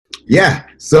Yeah.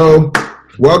 So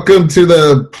welcome to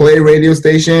the Play radio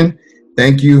station.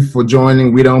 Thank you for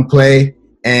joining We Don't Play.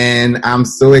 And I'm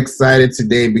so excited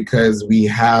today because we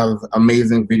have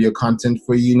amazing video content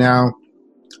for you now.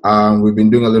 We've been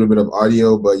doing a little bit of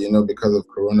audio, but, because of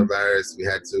coronavirus, we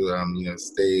had to,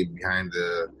 stay behind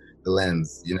the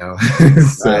lens,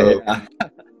 So, yeah.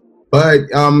 But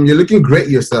you're looking great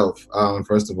yourself,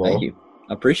 first of all. Thank you.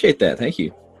 I appreciate that. Thank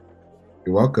you.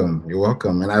 You're welcome. You're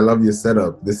welcome. And I love your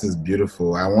setup. This is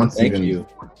beautiful. I want to Thank you.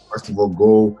 first of all,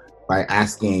 go by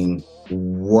asking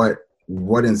what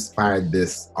inspired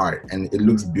this art, and it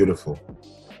looks beautiful.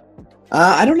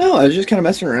 I don't know. I was just kind of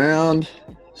messing around,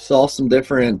 saw some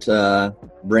different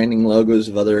branding logos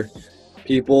of other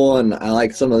people, and I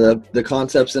like some of the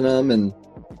concepts in them, and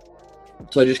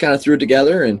so I just kind of threw it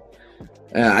together, and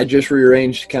I just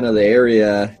rearranged kind of the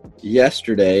area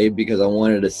yesterday because I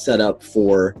wanted to set up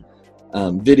for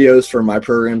videos for my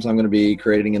programs I'm going to be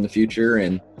creating in the future,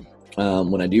 and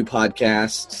when I do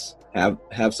podcasts,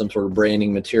 have some sort of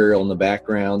branding material in the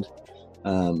background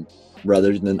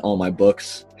rather than all my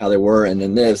books how they were. And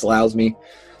then this allows me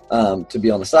to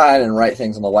be on the side and write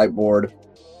things on the whiteboard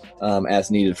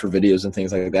as needed for videos and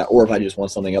things like that. Or if I just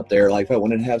want something up there, like if I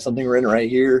wanted to have something written right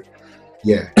here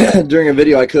during a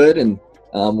video, I could, and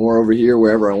or over here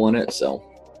wherever I want it. So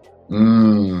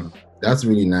that's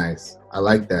really nice. I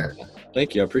like that.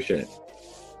 Thank you. I appreciate it.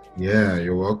 Yeah,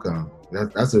 you're welcome.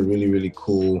 That's a really, really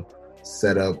cool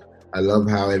setup. I love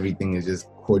how everything is just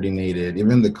coordinated.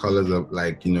 Even the colors of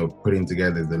putting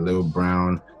together the little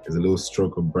brown, there's a little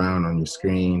stroke of brown on your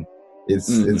screen. It's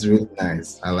really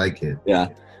nice. I like it. Yeah.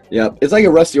 It's like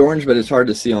a rusty orange, but it's hard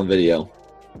to see on video.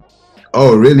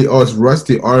 Oh, really? Oh, it's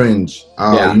rusty orange.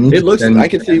 Yeah, it looks. I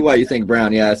can see why you think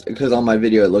brown. Yeah, because on my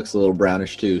video it looks a little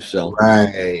brownish too. So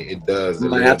right, it does. You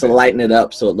might have to lighten it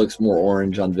up so it looks more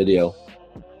orange on video.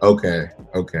 Okay,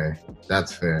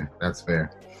 that's fair.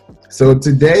 So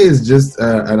today is just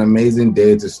an amazing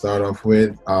day to start off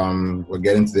with. We're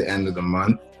getting to the end of the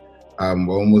month.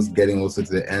 We're almost getting also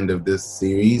to the end of this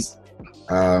series,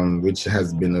 which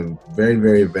has been a very,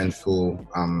 very eventful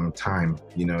time,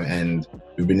 and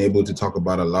we've been able to talk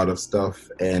about a lot of stuff,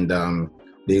 and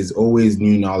there's always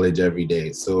new knowledge every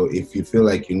day. So if you feel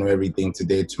like you know everything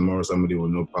today, tomorrow somebody will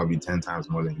know probably 10 times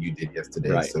more than you did yesterday.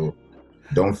 Right. So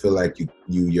don't feel like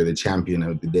you're the champion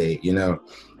of the day,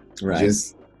 Right.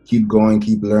 Just keep going,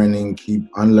 keep learning, keep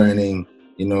unlearning.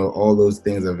 All those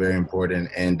things are very important.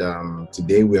 And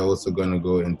today we're also going to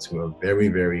go into a very,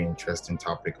 very interesting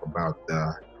topic about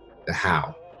the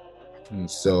how.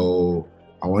 So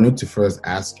I wanted to first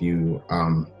ask you,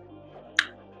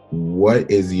 what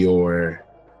is your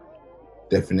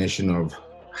definition of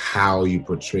how you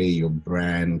portray your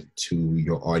brand to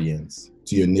your audience,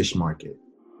 to your niche market?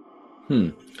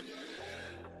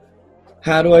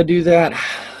 How do I do that?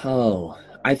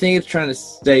 I think it's trying to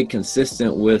stay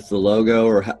consistent with the logo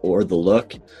or the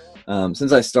look.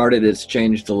 Since I started, it's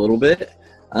changed a little bit,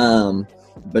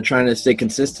 but trying to stay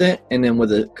consistent. And then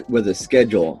with a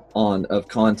schedule of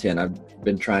content, I've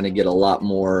been trying to get a lot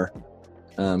more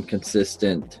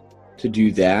consistent to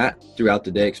do that throughout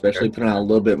the day, especially putting out a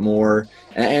little bit more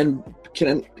and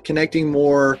connecting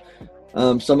more,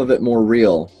 some of it more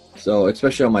real. So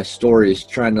especially on my stories,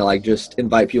 trying to just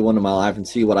invite people into my life and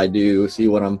see what I do, see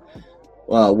what I'm.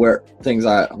 Where things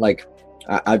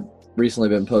I've recently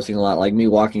been posting a lot, like me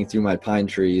walking through my pine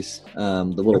trees, the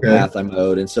little path I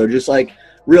mowed. And so just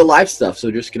real life stuff. So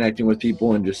just connecting with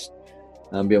people and just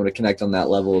be able to connect on that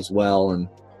level as well. And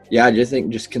yeah, I just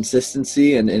think just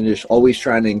consistency and just always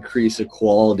trying to increase the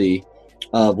quality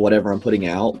of whatever I'm putting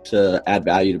out to add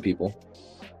value to people.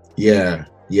 Yeah,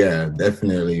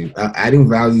 definitely. Adding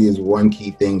value is one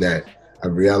key thing that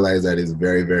I've realized that is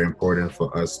very, very important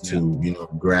for us to,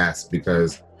 grasp,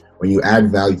 because when you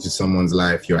add value to someone's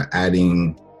life, you're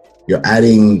adding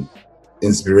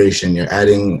inspiration, you're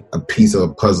adding a piece of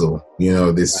a puzzle.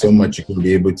 There's so much you can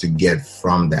be able to get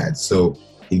from that. So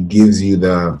it gives you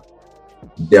the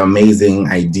amazing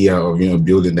idea of,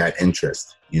 building that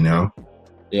interest, Yeah.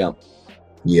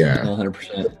 Yeah.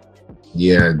 100%.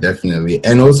 Yeah, definitely.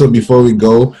 And also before we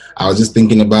go, I was just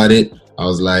thinking about it. I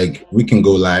was like, we can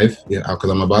go live, because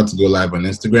I'm about to go live on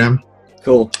Instagram.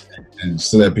 Cool. And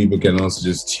so that people can also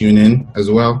just tune in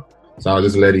as well. So I was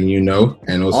just letting you know.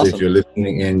 And also, Awesome. If you're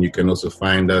listening in, you can also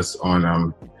find us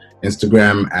on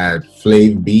Instagram at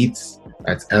Flav Beats.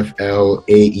 That's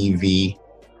FLAEV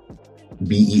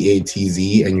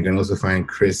BEATZ, and you can also find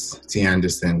Chris T.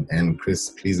 Anderson. And Chris,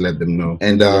 please let them know.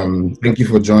 And thank you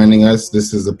for joining us.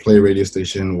 This is a Play radio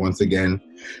station. Once again,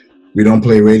 we don't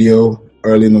play radio.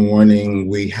 early in the morning.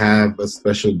 We have a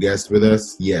special guest with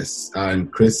us. Yes,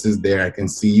 and Chris is there. I can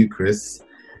see you, Chris.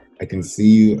 I can see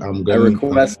you. I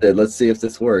requested. Let's see if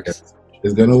this works.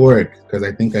 It's gonna work because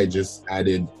I think I just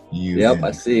added you. Yep, in.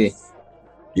 I see.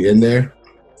 You in there?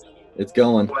 It's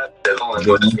going. We're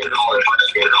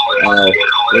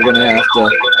gonna have to.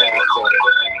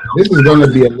 This is gonna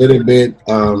be a little bit.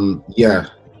 Yeah.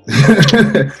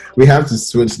 We have to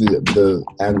switch the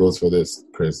angles for this,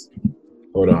 Chris.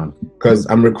 Hold on, because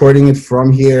I'm recording it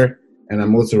from here, and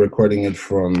I'm also recording it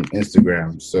from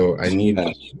Instagram. So I need.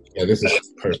 Yeah, this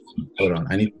is perfect. Hold on,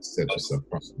 I need to set this up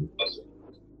properly.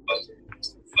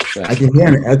 I can hear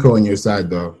an echo on your side,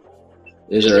 though.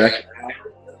 Is there echo?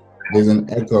 There's an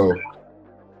echo.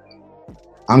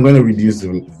 I'm going to reduce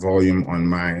the volume on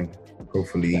mine.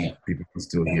 Hopefully, people can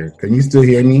still hear. Can you still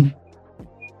hear me?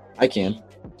 I can.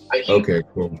 Okay,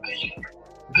 cool.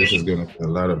 This is going to be a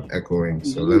lot of echoing.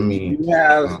 So let me. You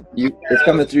have it's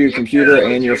coming through your computer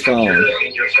and your phone.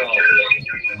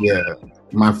 Yeah,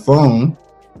 my phone.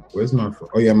 Where's my phone?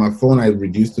 Oh yeah, my phone. I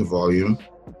reduced the volume,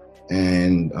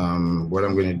 and what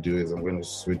I'm going to do is I'm going to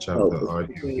switch out the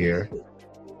audio here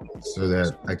so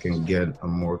that I can get a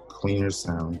more cleaner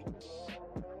sound.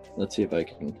 Let's see if I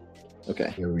can.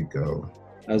 Okay. Here we go.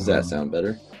 How's that sound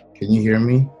better? Can you hear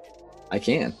me? I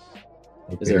can.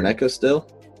 Okay. Is there an echo still?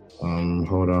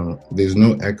 Hold on. There's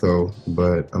no echo,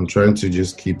 but I'm trying to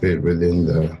just keep it within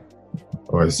the.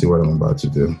 Oh, I see what I'm about to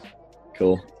do.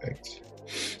 Cool. Perfect.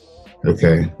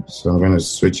 Okay, so I'm gonna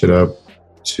switch it up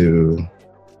to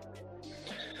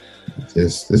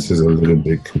this. This is a little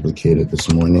bit complicated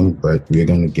this morning, but we're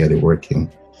gonna get it working.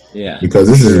 Yeah. Because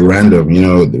this is random, you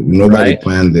know. Nobody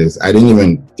planned this. I didn't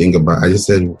even think about. I just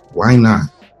said, why not?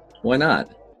 Why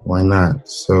not? Why not?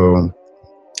 So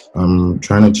I'm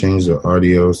trying to change the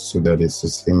audio so that it's the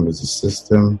same as the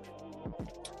system,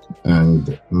 and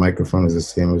the microphone is the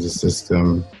same as the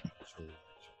system.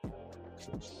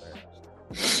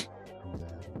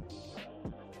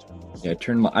 Yeah,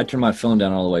 I turn my phone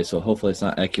down all the way, so hopefully it's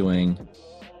not echoing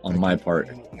on my part.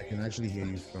 I can actually hear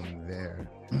you from there,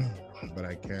 but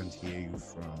I can't hear you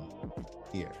from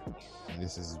here. And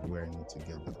this is where I need to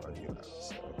get the audio out.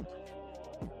 So,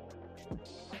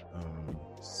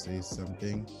 say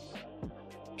something.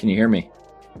 Can you hear me?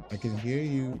 I can hear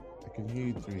you. I can hear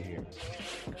you through here.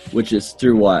 Which is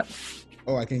through what?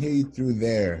 Oh, I can hear you through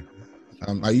there.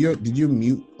 Did you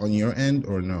mute on your end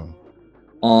or no?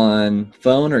 On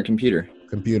phone or computer?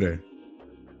 Computer.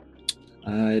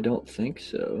 I don't think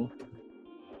so.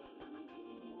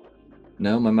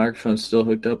 No, my microphone's still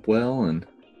hooked up well, and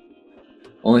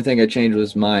only thing I changed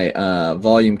was my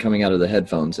volume coming out of the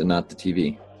headphones and not the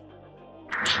TV.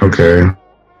 Okay.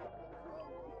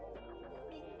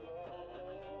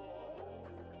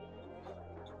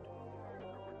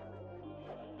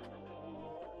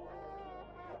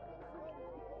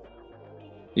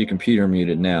 Your computer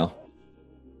muted now.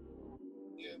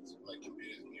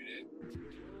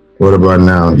 What about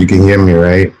now? You can hear me,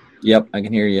 right? Yep, I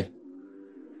can hear you.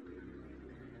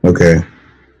 Okay.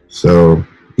 So,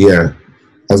 yeah.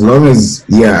 As long as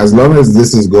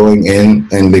this is going in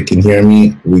and they can hear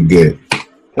me, we good. Cool.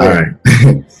 All right.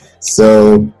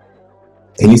 So,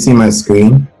 can you see my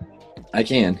screen? I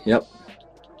can. Yep.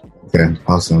 Okay.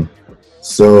 Awesome.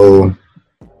 So,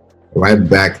 right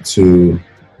back to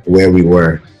where we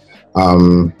were.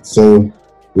 So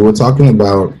we were talking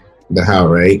about the how,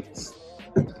 right?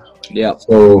 Yeah.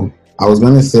 So I was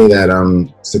going to say that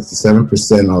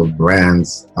 67% of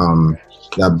brands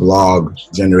that blog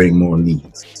generate more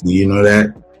leads. Do you know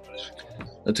that?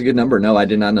 That's a good number. No, I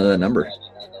did not know that number.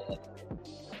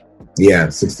 Yeah,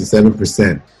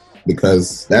 67%.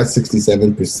 Because that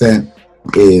 67%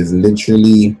 is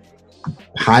literally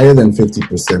higher than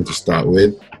 50% to start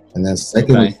with. And then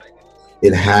secondly,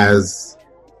 there's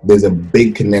a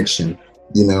big connection,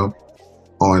 you know,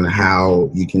 on how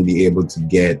you can be able to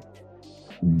get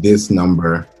this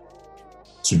number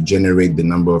to generate the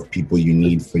number of people you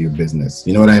need for your business.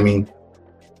 You know what I mean?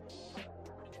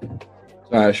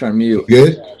 Sorry, I was trying to mute.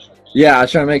 Good? Yeah, I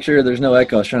was trying to make sure there's no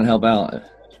echo. I was trying to help out.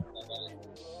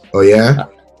 Oh, yeah?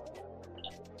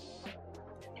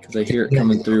 Because I hear it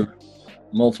coming through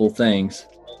multiple things.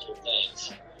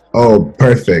 Oh,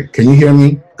 perfect. Can you hear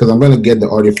me? Because I'm going to get the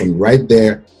audio from right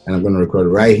there, and I'm going to record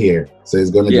right here. So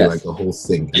it's going to be like a whole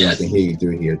sync. And I can hear you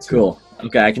through here, too. Cool.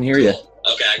 Okay, I can hear you.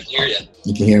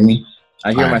 You can hear me?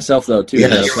 I hear myself, though, too. Yeah.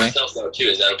 Is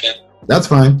that okay? That's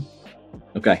fine.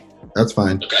 Okay. That's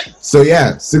fine. Okay. So,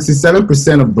 yeah,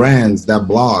 67% of brands that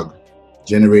blog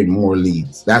generate more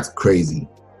leads. That's crazy.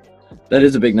 That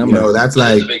is a big number. You know, that's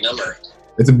a big number.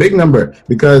 It's a big number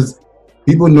because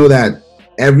people know that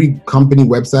every company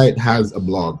website has a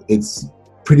blog. It's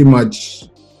pretty much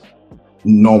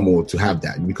normal to have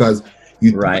that, because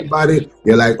you think about it,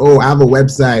 you're like, oh, I have a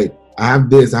website, I have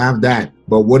this, I have that.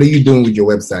 But what are you doing with your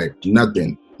website?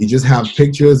 Nothing. You just have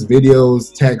pictures,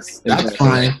 videos, text. That's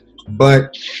fine.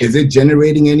 But is it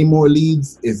generating any more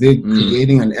leads? Is it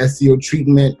creating an SEO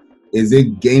treatment? Is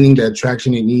it gaining the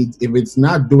attraction it needs? If it's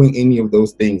not doing any of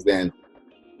those things, then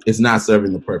it's not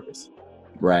serving the purpose.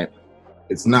 Right.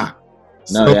 It's not.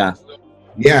 No, so,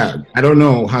 yeah. I don't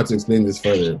know how to explain this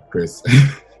further, Chris.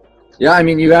 Yeah, I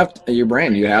mean, you have to, your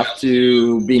brand, you have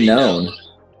to be known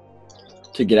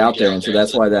to get out there. And so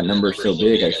that's why that number is so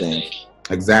big, I think.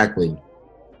 Exactly.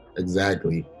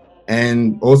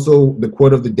 And also the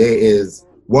quote of the day is,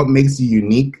 what makes you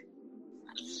unique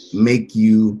make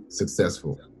you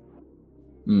successful.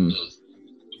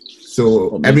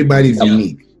 So everybody's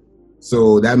unique.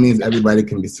 So that means everybody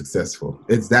can be successful.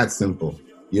 It's that simple,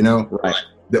 you know? Right.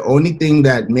 The only thing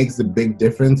that makes a big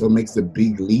difference or makes a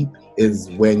big leap is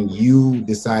when you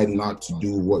decide not to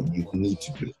do what you need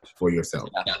to do for yourself.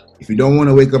 Yeah. If you don't want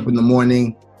to wake up in the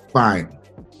morning, fine.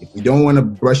 If you don't want to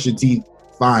brush your teeth,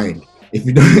 fine. If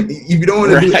you don't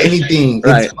want to do anything,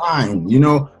 it's fine, you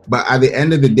know? But at the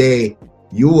end of the day,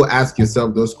 you will ask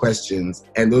yourself those questions,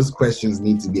 and those questions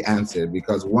need to be answered,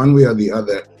 because one way or the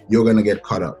other, you're going to get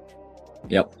caught up.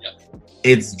 Yep.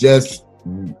 It's just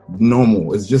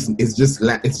normal. It's just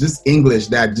English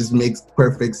that just makes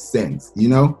perfect sense, you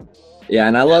know? Yeah,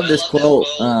 and I love this quote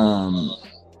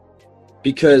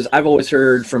because I've always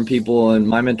heard from people, and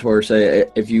my mentors say,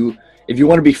 if you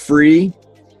want to be free,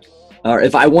 or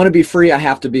if I want to be free, I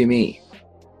have to be me.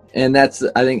 And that's,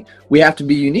 I think we have to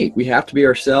be unique. We have to be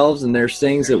ourselves, and there's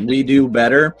things that we do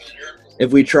better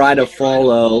if we try to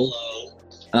follow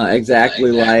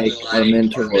exactly like our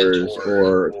mentors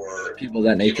or people of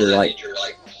that nature. Like,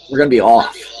 we're going to be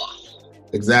off.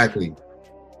 Exactly.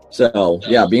 So,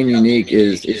 yeah, being unique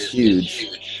is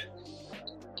huge.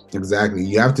 Exactly.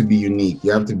 You have to be unique.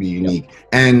 Yep.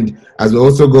 And as we're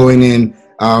also going in,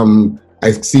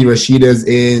 I see Rashida's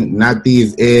in, Nati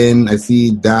is in, I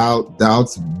see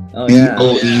Doubts,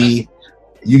 BOE.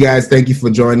 You guys, thank you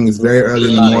for joining. It's very early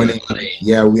in the morning.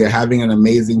 Yeah, we are having an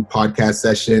amazing podcast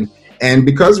session. And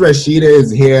because Rashida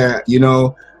is here, you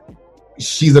know,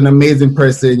 she's an amazing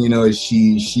person. You know,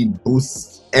 she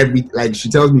boosts she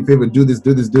tells me, favor, do this.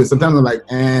 Sometimes I'm like,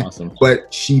 awesome.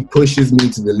 But she pushes me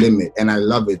to the limit, and I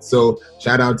love it. So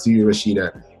shout out to you,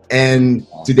 Rashida. And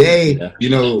today, you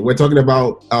know, we're talking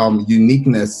about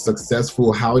uniqueness,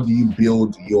 successful. How do you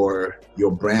build your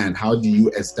brand? How do you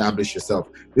establish yourself?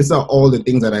 These are all the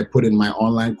things that I put in my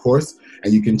online course,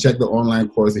 and you can check the online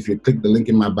course. If you click the link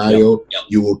in my bio,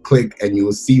 you will click and you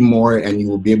will see more, and you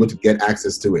will be able to get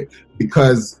access to it,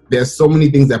 because there's so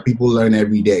many things that people learn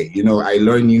every day. You know, I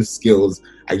learn new skills.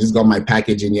 I just got my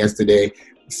package in yesterday.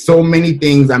 So many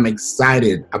things I'm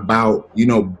excited about, you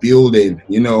know, building,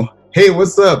 you know. Hey,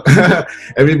 what's up?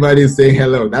 Everybody is saying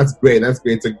hello. That's great.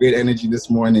 It's a great energy this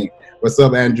morning. What's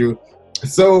up, Andrew?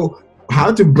 So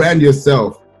how to brand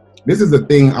yourself. This is the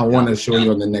thing I want to show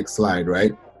you on the next slide,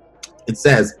 right? It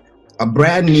says, a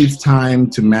brand needs time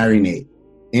to marinate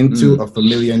into a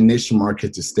familiar niche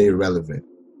market to stay relevant.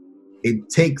 It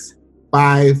takes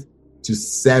 5 to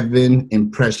 7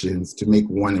 impressions to make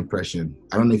one impression.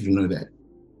 I don't know if you know that.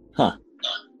 Huh.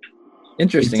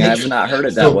 Interesting. I have not heard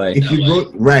it that way. If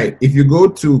you go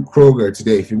to Kroger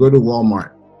today, if you go to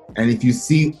Walmart, and if you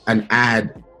see an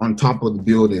ad on top of the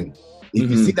building, if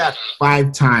you see that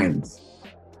 5 times,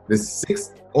 the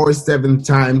 6th or 7th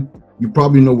time, you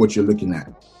probably know what you're looking at.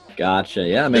 Gotcha.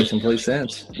 Yeah, that makes complete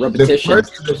sense. Repetition. The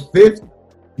 1st to the 5th,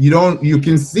 you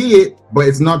can see it, but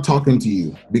it's not talking to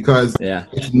you, because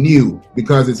it's new,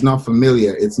 because it's not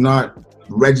familiar, it's not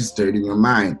registered in your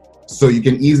mind. So you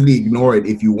can easily ignore it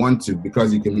if you want to,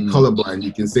 because you can be colorblind.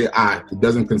 You can say, it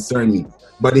doesn't concern me.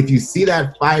 But if you see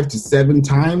that 5 to 7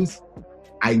 times,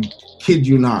 I kid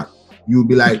you not, you'll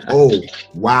be like, oh,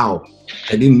 wow,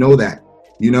 I didn't know that.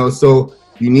 You know, so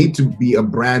you need to be a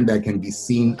brand that can be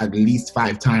seen at least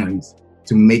 5 times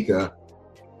to make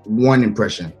one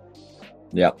impression.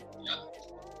 Yep.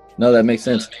 No, that makes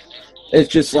sense. It's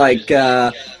just like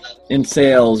in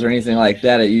sales or anything like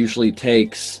that, it usually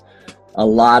takes a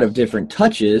lot of different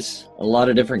touches, a lot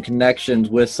of different connections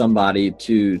with somebody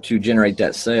to generate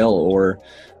that sale, or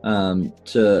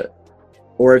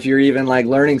if you're even like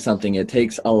learning something, it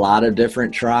takes a lot of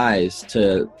different tries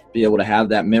to be able to have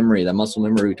that memory, that muscle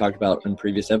memory we talked about in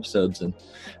previous episodes. And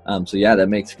so yeah, that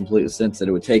makes complete sense that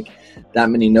it would take that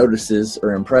many notices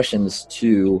or impressions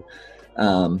to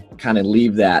kind of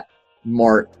leave that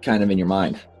mark kind of in your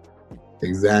mind.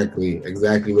 Exactly.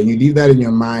 When you leave that in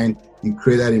your mind, you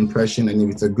create that impression, and if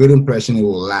it's a good impression, it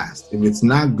will last. If it's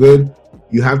not good,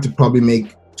 you have to probably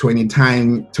make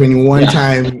 21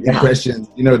 time impressions,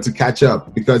 to catch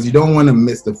up, because you don't want to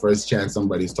miss the first chance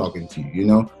somebody's talking to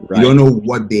you. Right. You don't know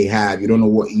what they have, you don't know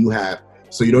what you have,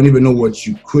 so you don't even know what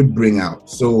you could bring out.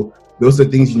 So those are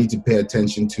things you need to pay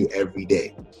attention to every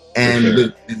day. And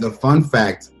the fun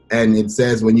fact, and it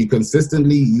says when you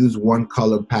consistently use one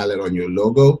color palette on your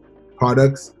logo,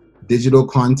 products, digital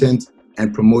content,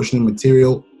 and promotional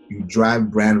material, you drive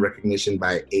brand recognition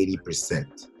by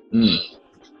 80%.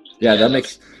 Yeah, that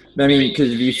makes. I mean,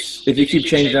 because if you keep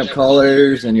changing up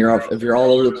colors and if you're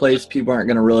all over the place, people aren't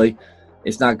gonna really.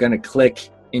 It's not gonna click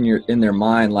in their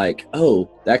mind like, oh,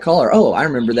 that color. Oh, I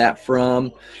remember that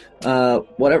from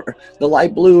whatever, the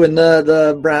light blue and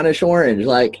the brownish orange.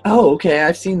 Like, oh, okay,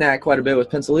 I've seen that quite a bit with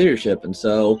Pencil Leadership, and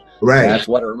so that's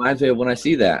what it reminds me of when I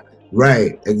see that.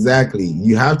 Right, exactly.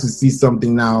 You have to see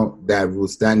something now that will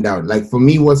stand out. Like for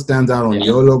me, what stands out on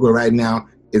your logo right now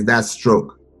is that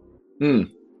stroke.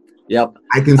 Yep.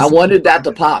 I wanted that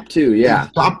to pop too. Yeah.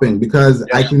 It's popping because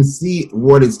I can see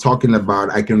what it's talking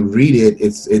about. I can read it.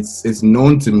 It's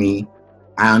known to me.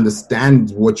 I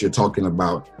understand what you're talking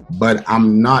about, but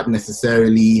I'm not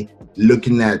necessarily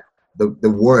looking at the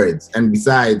words. And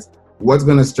besides, what's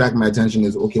going to strike my attention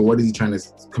is, okay, what is he trying to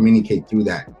communicate through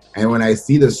that? And when I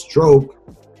see the stroke,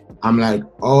 I'm like,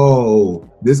 oh,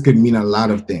 this could mean a lot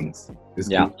of things. This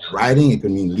could mean writing, it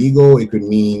could mean legal, it could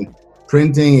mean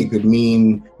printing, it could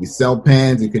mean we sell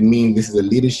pens, it could mean this is a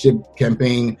leadership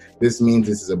campaign, this means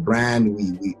this is a brand,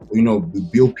 we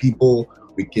build people,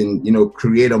 we can,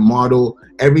 create a model.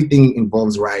 Everything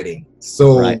involves writing.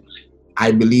 So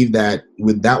I believe that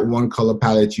with that one color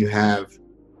palette you have,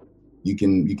 you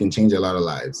can change a lot of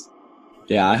lives.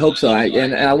 Yeah, I hope so.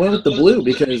 And I went with the blue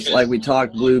because, like we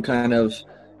talked, blue kind of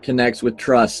connects with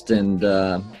trust and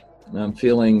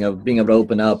feeling of being able to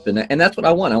open up. And that's what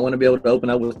I want. I want to be able to open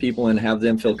up with people and have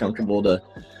them feel comfortable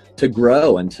to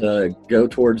grow and to go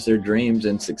towards their dreams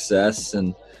and success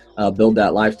and build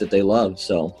that life that they love.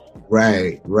 So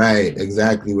Right,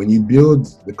 exactly. When you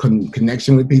build the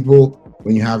connection with people,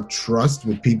 when you have trust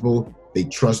with people, they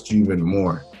trust you even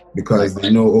more. Because they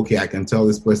know, okay, I can tell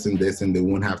this person this and they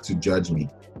won't have to judge me.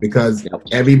 Because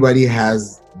everybody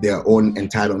has their own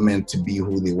entitlement to be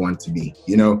who they want to be,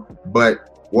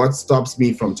 But what stops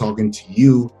me from talking to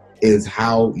you is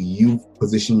how you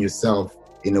position yourself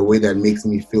in a way that makes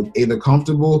me feel either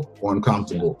comfortable or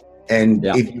uncomfortable. And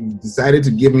if you decided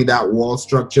to give me that wall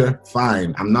structure,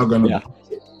 fine. I'm not going to.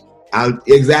 I'm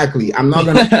not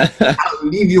going to. I'll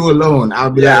leave you alone. I'll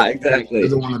be exactly. I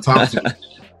don't want to talk to you.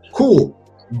 Cool.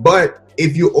 But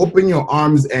if you open your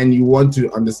arms and you want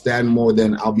to understand more,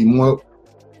 then I'll be more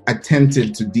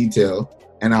attentive to detail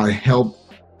and I'll help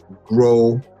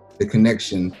grow the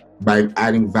connection by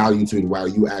adding value to it while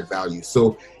you add value.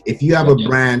 So if you have a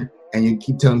brand and you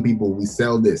keep telling people, we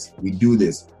sell this, we do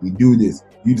this, we do this,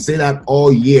 you say that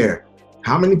all year,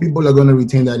 how many people are going to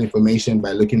retain that information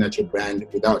by looking at your brand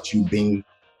without you being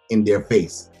in their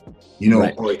face,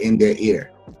 or in their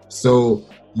ear? So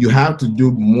you have to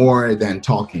do more than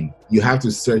talking. You have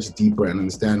to search deeper and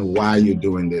understand why you're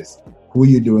doing this, who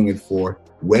you're doing it for,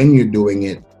 when you're doing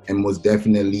it, and most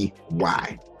definitely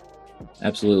why.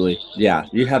 Absolutely. Yeah,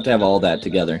 you have to have all that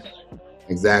together.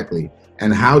 Exactly.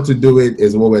 And how to do it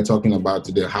is what we're talking about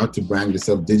today, how to brand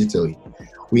yourself digitally.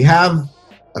 We have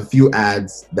a few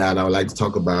ads that I would like to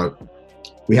talk about.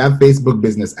 We have Facebook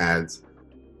business ads.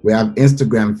 We have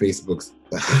Instagram,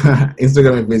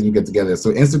 Instagram and Facebook get together.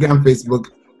 So Instagram, Facebook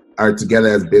are together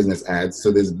as business ads.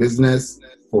 So there's business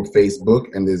for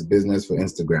Facebook and there's business for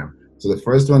Instagram. So the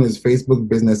first one is Facebook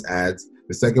business ads.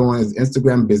 The second one is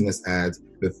Instagram business ads.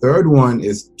 The third one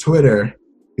is Twitter.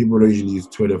 People don't usually use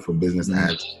Twitter for business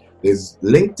ads. There's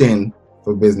LinkedIn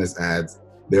for business ads.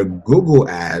 There are Google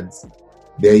ads.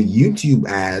 There are YouTube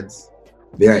ads.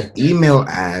 There are email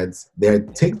ads. There are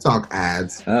TikTok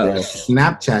ads. There are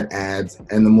Snapchat ads.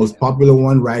 And the most popular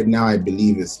one right now, I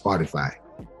believe, is Spotify.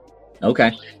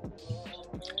 Okay.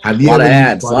 Have you a lot of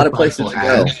ads, a lot of places to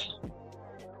go.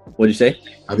 What'd you say?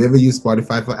 Have you ever used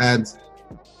Spotify for ads?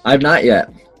 I've not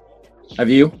yet. Have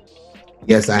you?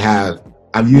 Yes, I have.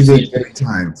 I've used it 3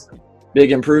 times.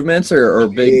 Big improvements or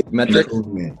big metrics?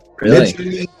 Improvement. Really?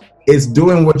 Literally, it's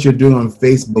doing what you're doing on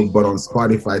Facebook, but on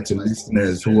Spotify to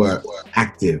listeners who are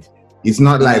active. It's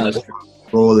not like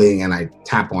scrolling and I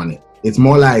tap on it. It's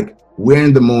more like we're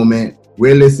in the moment,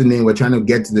 we're listening, we're trying to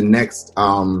get to the next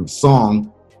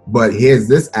song, but here's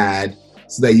this ad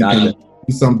so that you can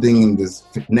do something in this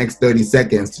next 30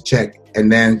 seconds to check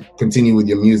and then continue with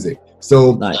your music.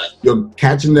 So Nice. you're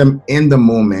catching them in the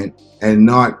moment and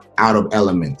not out of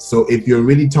element. So if you're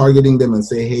really targeting them and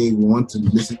say, hey, we want to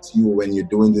listen to you when you're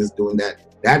doing this, doing that,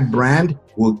 that brand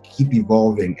will keep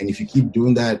evolving. And if you keep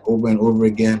doing that over and over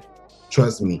again,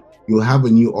 trust me, you'll have a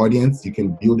new audience. You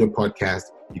can build your podcast,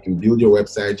 you can build your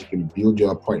website, you can build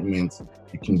your appointments,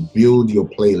 you can build your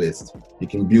playlist, you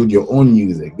can build your own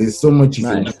music. There's so much you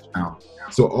can do now.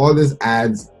 So all this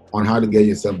ads on how to get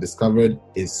yourself discovered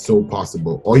is so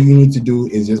possible. All you need to do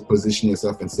is just position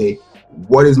yourself and say,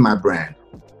 what is my brand?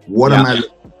 What am I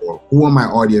looking for? Who are my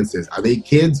audiences? Are they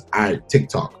kids? All right,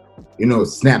 TikTok,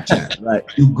 Snapchat. Right.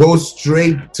 You go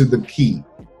straight to the key.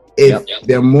 If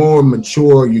they're more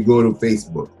mature, you go to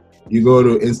Facebook, you go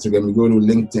to Instagram, you go to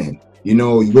LinkedIn, you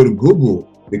go to Google,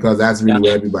 because that's really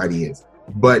where everybody is.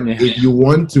 But if you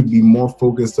want to be more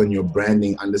focused on your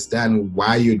branding, understand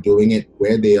why you're doing it,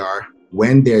 where they are,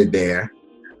 when they're there,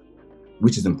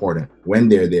 which is important, when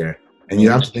they're there. And you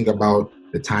have to think about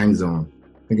the time zone.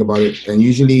 Think about it. And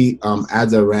usually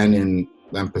ads are ran in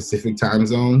Pacific time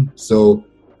zone. So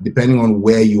depending on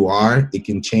where you are, it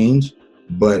can change.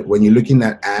 But when you're looking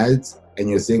at ads and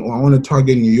you're saying, I want to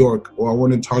target New York, or I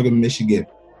want to target Michigan,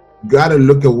 you got to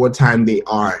look at what time they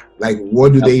are. Like,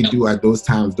 what do they do at those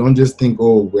times? Don't just think,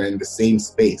 we're in the same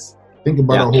space. Think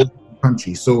about a whole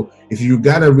country. So if you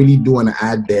got to really do an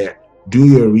ad there, do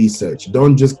your research.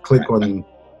 Don't just click on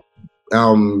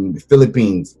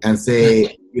Philippines and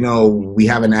say, we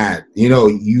have an ad. You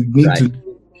need to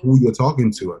know who you're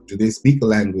talking to. Do they speak a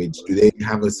language? Do they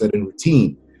have a certain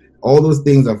routine? All those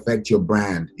things affect your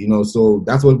brand, so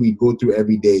that's what we go through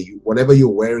every day. Whatever you're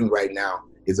wearing right now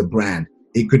is a brand.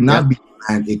 It could not be a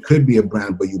brand. It could be a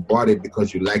brand, but you bought it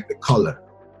because you like the color.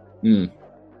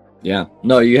 Yeah.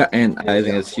 No, and I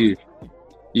think it's huge.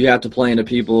 You have to play into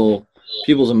people's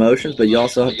emotions, but you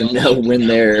also have to know when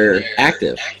they're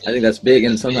active. I think that's big,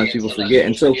 and sometimes people forget.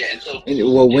 And so,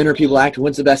 when are people active?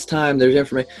 When's the best time? There's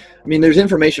information. I mean, there's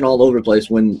information all over the place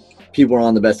when people are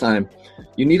on the best time.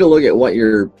 You need to look at what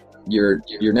your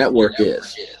network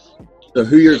is. So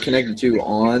who you're connected to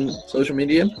on social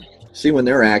media, see when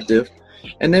they're active,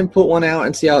 and then put one out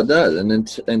and see how it does, and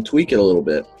then tweak it a little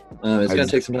bit. It's going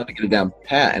to take some time to get it down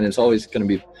pat, and it's always going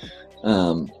to be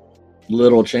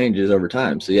little changes over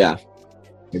time. So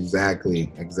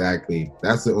Exactly.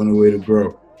 That's the only way to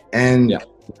grow. And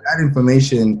that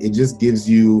information, it just gives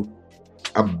you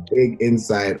a big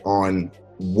insight on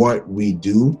what we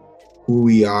do, who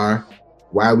we are,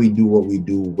 why we do what we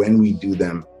do, when we do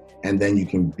them, and then you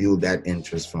can build that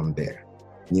interest from there.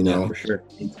 For sure.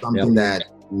 It's something that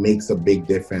makes a big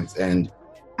difference. And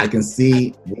I can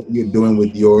see what you're doing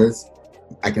with yours.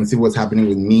 I can see what's happening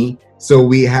with me. So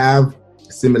we have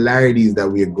similarities that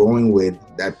we are going with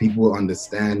that people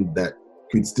understand that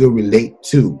could still relate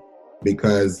to,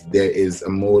 because there is a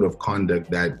mode of conduct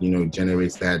that,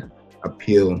 generates that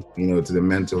appeal, to the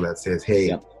mental that says, hey,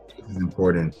 this is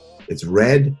important. It's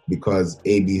red because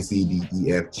A, B, C, D,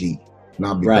 E, F, G,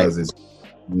 not because it's,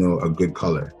 a good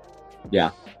color.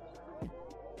 Yeah.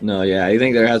 No, I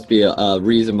think there has to be a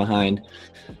reason behind.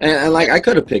 And like, I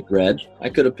could have picked red. I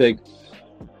could have picked,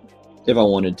 if I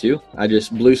wanted to.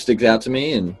 Blue sticks out to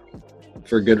me, and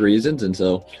for good reasons. And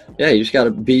so, you just got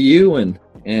to be you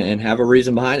and have a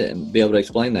reason behind it and be able to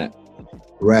explain that.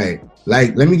 Right.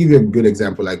 Like, let me give you a good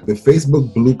example. Like, the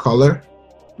Facebook blue color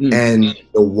and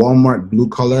the Walmart blue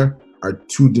color are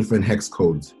two different hex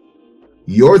codes.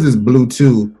 Yours is blue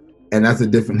too, and that's a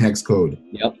different hex code.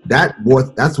 Yep.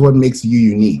 That's what makes you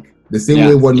unique. The same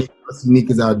way what makes us unique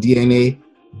is our DNA.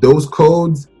 Those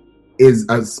codes is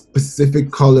a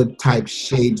specific color type,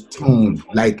 shade, tone.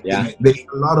 Like, there's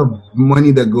a lot of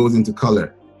money that goes into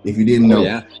color, if you didn't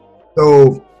know.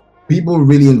 So people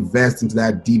really invest into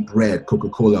that deep red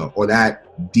Coca-Cola or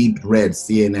that deep red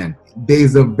CNN.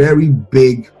 There's a very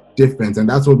big difference, and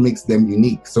that's what makes them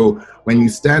unique. So when you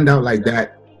stand out like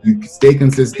that, you stay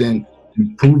consistent,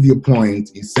 you prove your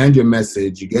point, you send your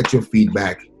message, you get your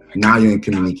feedback. Now you're in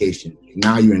communication.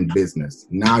 Now you're in business.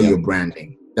 Now you're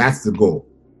branding. That's the goal.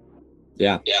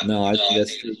 No, I think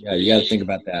that's true. You got to think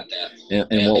about that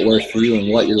and what works for you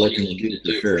and what you're looking to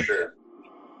do for sure.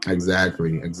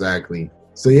 Exactly.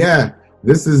 So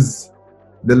this is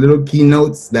the little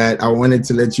keynotes that I wanted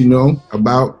to let you know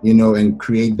about, and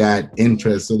create that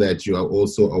interest so that you are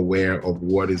also aware of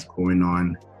what is going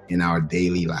on in our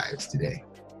daily lives today.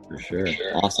 For sure.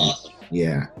 Awesome.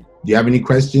 Yeah. Do you have any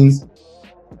questions?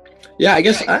 Yeah, I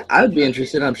guess I would be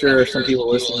interested. I'm sure some people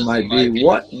listening might be.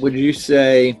 What would you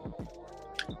say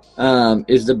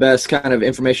is the best kind of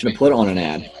information to put on an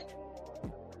ad?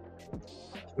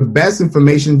 The best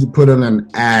information to put on an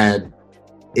ad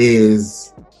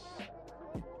is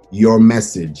your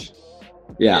message.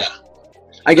 Yeah.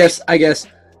 I guess,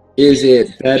 is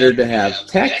it better to have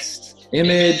text,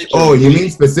 image? Oh, you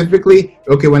mean specifically?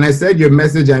 Okay, when I said your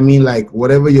message, I mean like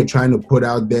whatever you're trying to put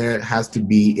out there has to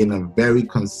be in a very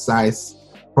concise,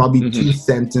 probably 2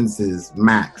 sentences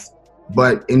max.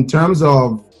 But in terms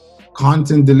of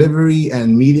content delivery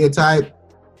and media type,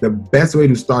 the best way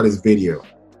to start is video.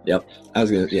 Yep. I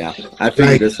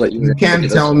figured this. You can't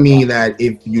tell me that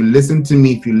if you listen to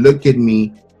me, if you look at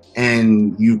me,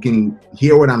 and you can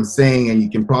hear what I'm saying, and you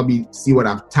can probably see what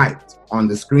I've typed on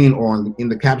the screen or in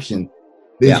the caption.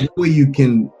 There's no way you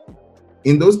can,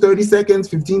 in those 30 seconds,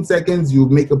 15 seconds, you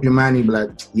make up your mind and be like,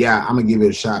 yeah, I'm gonna give it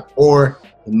a shot, or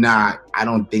nah, I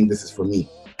don't think this is for me.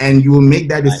 And you will make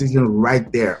that decision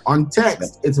right there. On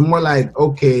text, it's more like,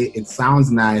 okay, it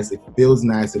sounds nice, it feels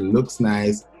nice, it looks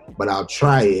nice, but I'll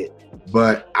try it.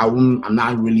 But I'm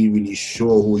not really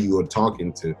sure who you are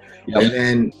talking to. Yep. And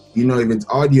then, if it's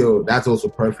audio, that's also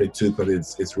perfect too,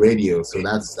 because it's radio. So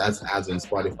that's as in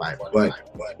Spotify. But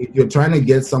if you're trying to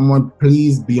get someone,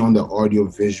 please be on the audio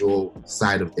visual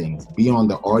side of things. Be on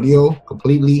the audio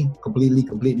completely,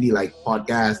 like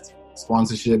podcasts,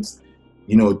 sponsorships,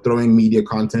 throwing media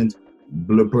content,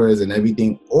 bloopers and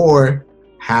everything, or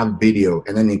have video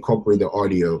and then incorporate the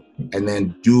audio and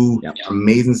then do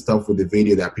amazing stuff with the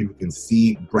video that people can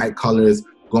see, bright colors.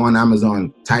 Go on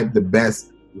Amazon, type the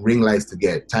best ring lights to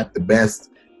get, type the best,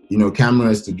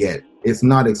 cameras to get. It's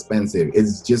not expensive.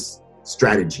 It's just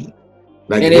strategy.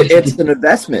 And it's an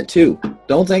investment too.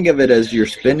 Don't think of it as you're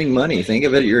spending money. Think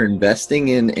of it, you're investing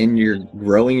in you're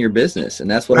growing your business. And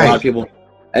that's what a lot of people,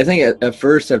 I think at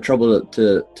first have trouble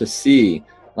to see,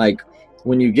 like,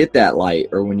 when you get that light,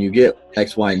 or when you get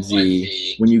X, Y, and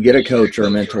Z, when you get a coach or a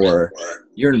mentor,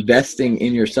 you're investing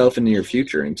in yourself and in your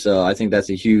future. And so I think that's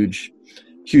a huge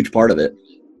part of it.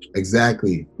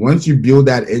 Exactly. Once you build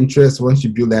that interest, once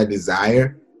you build that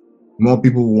desire, more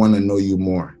people will want to know you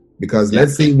more. Because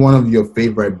let's say one of your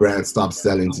favorite brands stops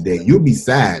selling today, you'll be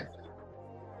sad.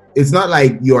 It's not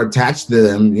like you're attached to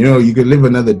them. You could live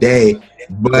another day,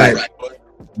 but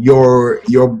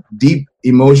your deep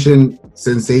emotion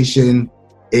sensation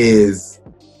is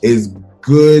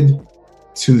good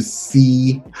to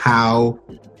see how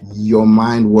your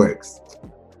mind works.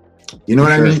 You know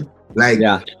what I mean? Like,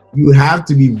 you have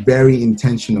to be very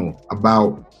intentional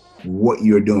about what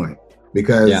you're doing,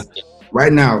 because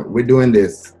right now we're doing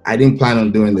this. I didn't plan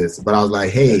on doing this, but I was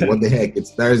like, hey, what the heck?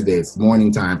 It's Thursday. It's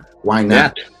morning time. Why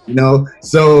not?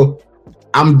 So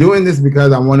I'm doing this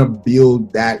because I want to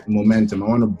build that momentum. I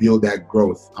want to build that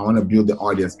growth. I want to build the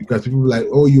audience, because people are like,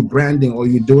 oh, you're branding, or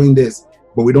you're doing this,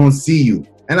 but we don't see you.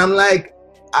 And I'm like,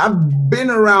 I've been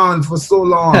around for so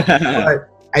long. But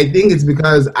I think it's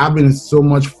because I've been so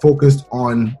much focused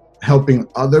on helping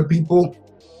other people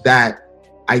that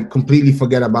I completely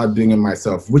forget about doing it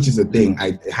myself, which is a thing.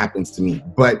 It happens to me.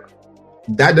 But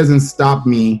that doesn't stop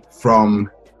me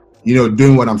from,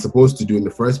 doing what I'm supposed to do in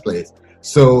the first place.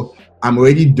 So I'm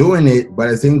already doing it, but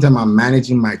at the same time, I'm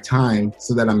managing my time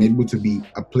so that I'm able to be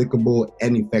applicable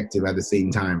and effective at the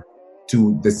same time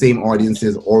to the same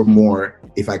audiences or more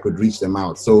if I could reach them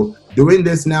out. So doing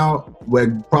this now,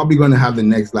 we're probably going to have the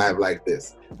next live like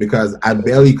this, because I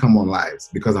barely come on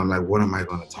lives because I'm like, what am I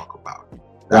going to talk about?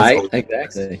 Right,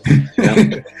 exactly.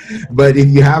 But if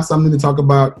you have something to talk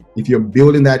about, if you're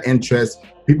building that interest,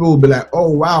 people will be like, oh,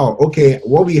 wow, okay,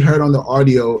 what we heard on the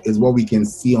audio is what we can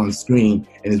see on screen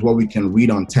and is what we can read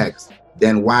on text.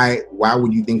 Then why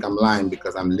would you think I'm lying?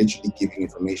 Because I'm literally giving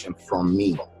information from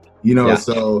me.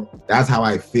 So that's how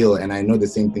I feel. And I know the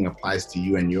same thing applies to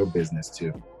you and your business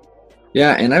too.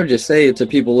 Yeah, and I would just say to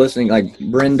people listening, like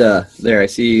Brenda there, I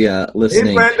see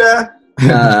listening. Hey,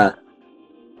 Brenda!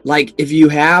 Like, if you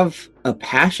have a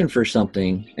passion for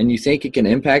something and you think it can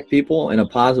impact people in a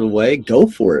positive way, go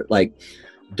for it. Like,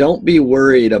 don't be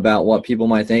worried about what people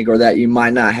might think, or that you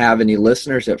might not have any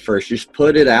listeners at first. Just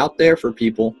put it out there for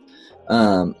people,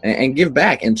 and give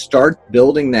back, and start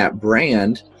building that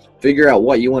brand. Figure out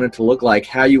what you want it to look like,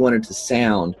 how you want it to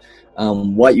sound,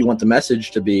 what you want the message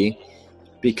to be,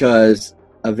 because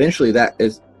eventually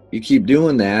you keep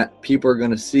doing that, people are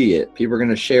going to see it. People are going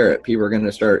to share it. People are going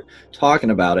to start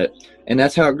talking about it. And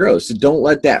that's how it grows. So don't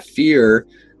let that fear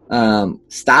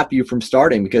stop you from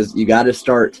starting, because you got to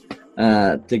start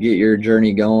to get your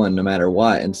journey going no matter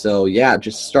what. And so,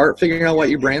 just start figuring out what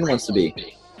your brand wants to be.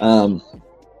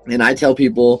 And I tell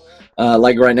people,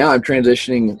 like right now, I'm trying to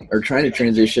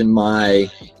transition my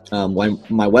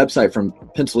website from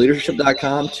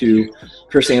pencilleadership.com to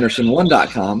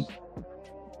chrisanderson1.com.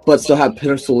 but still have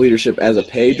Pencil Leadership as a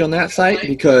page on that site,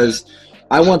 because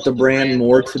I want the brand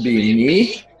more to be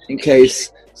me, in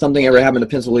case something ever happened to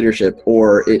Pencil Leadership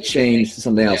or it changed to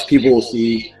something else, people will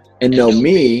see and know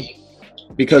me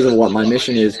because of what my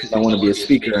mission is, because I want to be a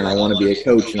speaker and I want to be a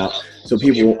coach. And I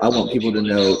want people to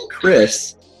know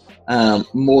Chris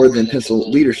more than Pencil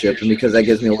Leadership, and because that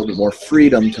gives me a little bit more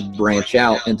freedom to branch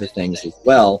out into things as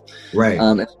well. Right.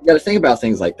 And you got to think about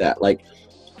things like that. Like,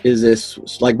 is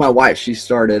this like my wife? She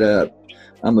started a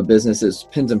business is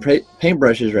pens and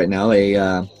paintbrushes right now,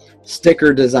 a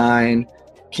sticker design,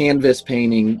 canvas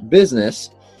painting business.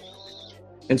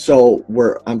 And so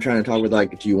I'm trying to talk with,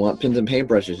 like, do you want pens and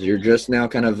paintbrushes? You're just now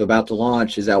kind of about to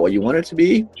launch. Is that what you want it to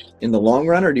be in the long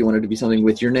run, or do you want it to be something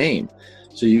with your name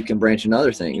so you can branch into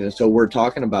other things? And so we're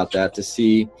talking about that to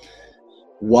see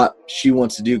what she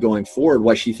wants to do going forward,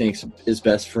 what she thinks is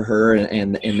best for her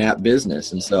and in that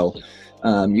business. And so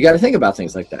you got to think about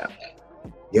things like that.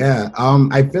 Yeah.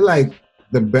 I feel like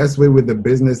the best way with the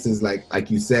business is like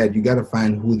you said, you got to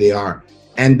find who they are.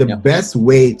 And the best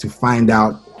way to find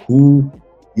out who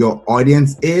your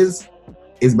audience is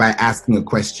by asking a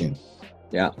question.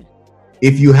 Yeah.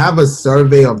 If you have a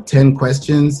survey of 10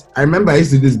 questions, I remember I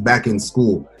used to do this back in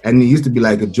school, and it used to be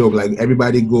like a joke, like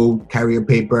everybody go carry a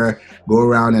paper, go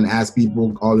around and ask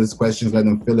people all these questions, let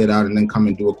them fill it out, and then come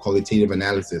and do a qualitative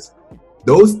analysis.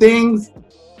 Those things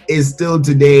is still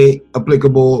today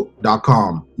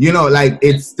applicable.com. You know, like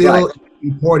it's still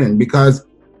important, because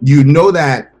you know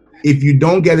that if you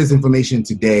don't get this information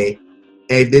today,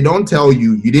 if they don't tell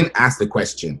you, you didn't ask the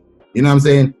question. You know what I'm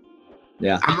saying?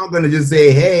 Yeah. I'm not going to just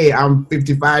say, hey, I'm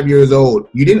 55 years old.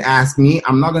 You didn't ask me.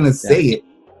 I'm not going to say it.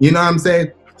 You know what I'm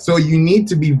saying? So you need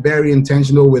to be very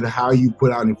intentional with how you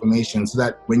put out information, so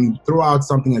that when you throw out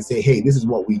something and say, hey, this is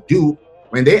what we do,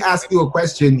 when they ask you a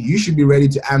question, you should be ready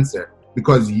to answer,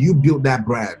 because you built that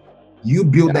brand. You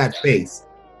built that face.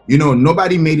 You know,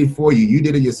 nobody made it for you. You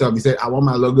did it yourself. You said, I want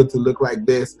my logo to look like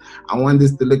this. I want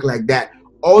this to look like that.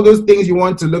 All those things you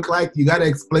want to look like, you got to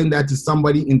explain that to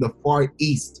somebody in the Far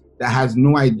East that has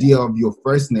no idea of your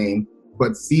first name,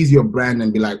 but sees your brand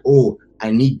and be like, oh, I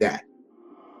need that.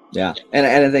 Yeah. And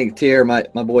I think Tier, my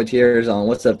boy Tier is on.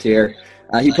 What's up, Tier?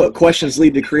 He put questions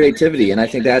lead to creativity. And I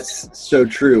think that's so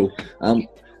true.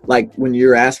 Like when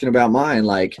you're asking about mine,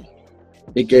 like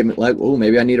it gave me like, oh,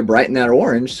 maybe I need to brighten that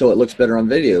orange so it looks better on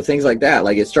video. Things like that.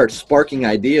 Like it starts sparking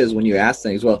ideas when you ask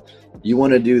things. Well, you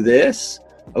want to do this?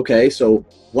 Okay, so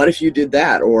what if you did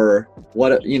that? Or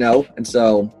what, you know? And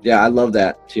so, yeah, I love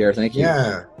that, Tier. Thank you.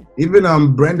 Yeah.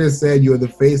 Even Brenda said you're the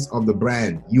face of the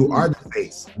brand. You are the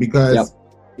face, because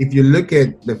if you look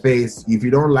at the face, if you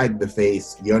don't like the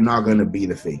face, you're not going to be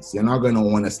the face. You're not going to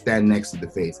want to stand next to the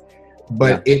face.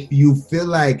 But if you feel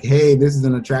like, hey, this is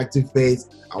an attractive face,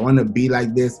 I want to be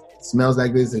like this, it smells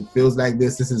like this, it feels like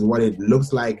this is what it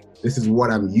looks like, this is what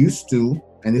I'm used to,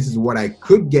 and this is what I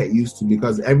could get used to,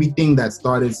 because everything that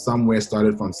started somewhere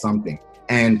started from something.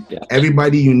 And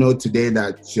everybody you know today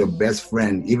that's your best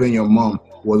friend, even your mom,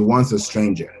 was once a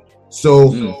stranger.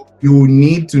 So you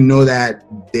need to know that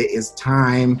there is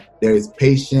time, there is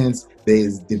patience, there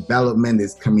is development,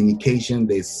 there's communication,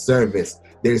 there's service.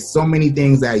 There's so many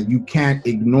things that you can't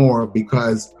ignore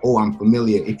because, oh, I'm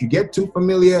familiar. If you get too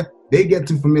familiar, they get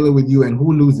too familiar with you, and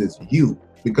who loses? You,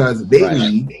 because they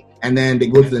leave. And then they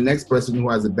go to the next person who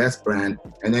has the best brand.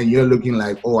 And then you're looking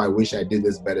like, oh, I wish I did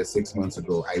this better 6 months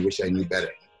ago. I wish I knew better.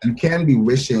 You can't be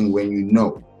wishing when you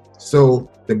know. So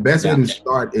the best way to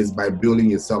start is by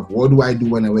building yourself. What do I do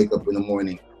when I wake up in the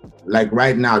morning? Like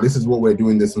right now, this is what we're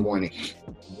doing this morning.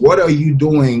 What are you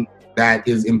doing that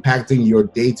is impacting your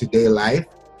day-to-day life,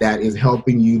 that is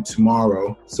helping you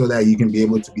tomorrow, so that you can be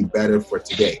able to be better for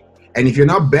today? And if you're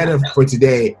not better for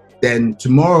today, then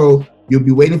tomorrow you'll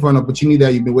be waiting for an opportunity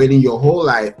that you've been waiting your whole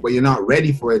life, but you're not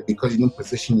ready for it because you didn't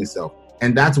position yourself.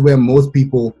 And that's where most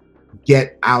people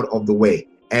get out of the way.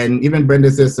 And even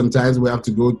Brenda says sometimes we have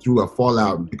to go through a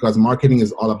fallout, because marketing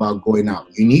is all about going out.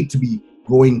 You need to be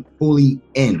going fully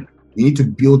in. You need to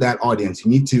build that audience.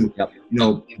 You need to,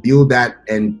 build that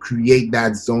and create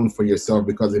that zone for yourself,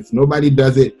 because if nobody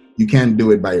does it, you can't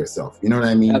do it by yourself. You know what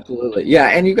I mean? Absolutely. Yeah.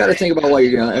 And you got to think about what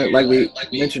you're doing. Like we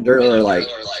mentioned earlier, like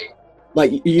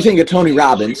you think of Tony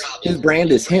Robbins, his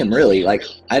brand is him, really. Like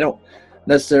I don't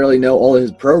necessarily know all of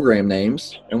his program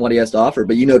names and what he has to offer,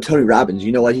 but you know Tony Robbins,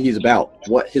 you know what he's about,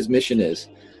 what his mission is.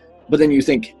 But then you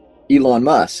think Elon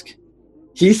Musk,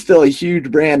 he's still a huge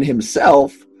brand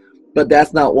himself, but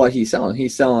that's not what he's selling.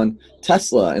 He's selling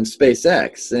Tesla and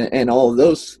SpaceX and all of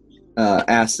those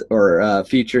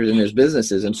features in his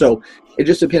businesses. And so it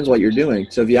just depends what you're doing.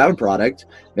 So if you have a product,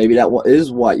 maybe that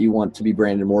is what you want to be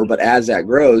branded more. But as that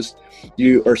grows,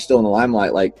 you are still in the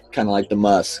limelight, like kind of like the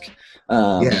Musk.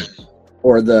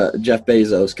 or the Jeff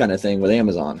Bezos kind of thing with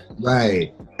Amazon.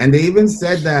 Right. And they even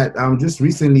said that just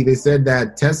recently, they said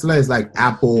that Tesla is like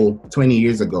Apple 20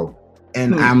 years ago.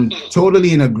 And I'm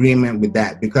totally in agreement with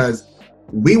that, because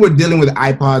we were dealing with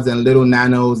iPods and little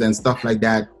nanos and stuff like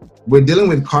that. We're dealing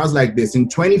with cars like this. In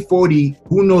 2040,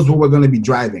 who knows what we're going to be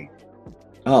driving?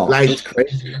 Oh, like, that's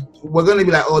crazy. We're going to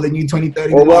be like, oh, the new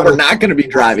 2030. Or what we're not going to be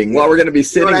driving, what we're going to be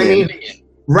sitting in.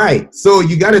 Right. So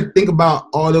you got to think about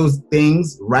all those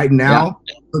things right now,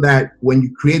 so that when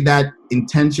you create that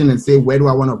intention and say, where do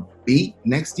I want to be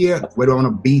next year? Where do I want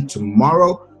to be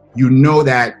tomorrow? You know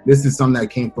that this is something that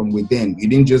came from within. You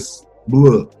didn't just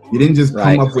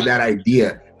come up with that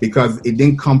idea because it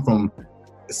didn't come from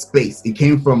space. It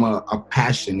came from a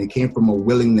passion. It came from a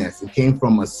willingness. It came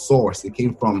from a source. It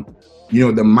came from,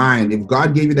 the mind. If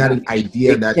God gave you that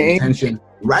idea, intention,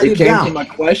 write it down. It came from a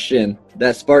question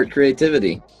that sparked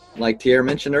creativity, like Tierra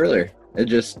mentioned earlier. It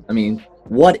just,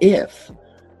 what if?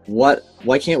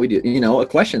 Why can't we do? A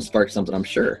question sparks something, I'm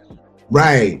sure.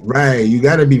 Right. You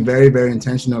got to be very, very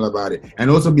intentional about it. And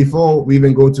also, before we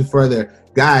even go too further,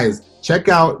 guys, check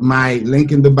out my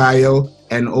link in the bio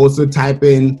and also type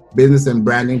in Business and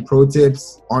Branding Pro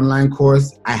Tips online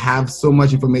course. I have so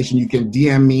much information. You can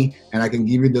DM me and I can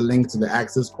give you the link to the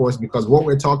Access course, because what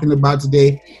we're talking about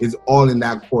today is all in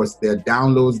that course. There are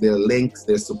downloads, there are links,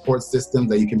 there are support systems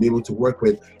that you can be able to work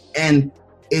with. And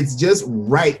it's just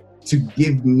right to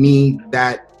give me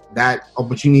that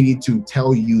opportunity to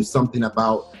tell you something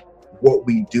about what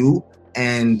we do.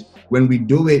 And when we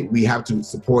do it, we have to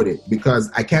support it,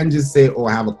 because I can't just say, oh,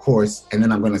 I have a course and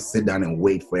then I'm going to sit down and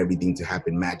wait for everything to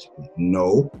happen magically.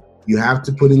 No, you have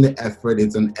to put in the effort.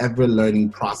 It's an ever learning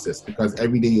process, because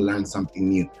every day you learn something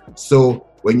new. So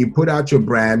when you put out your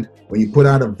brand, when you put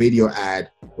out a video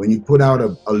ad, when you put out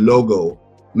a logo,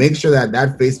 make sure that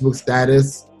Facebook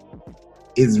status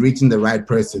is reaching the right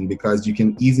person, because you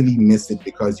can easily miss it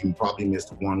because you probably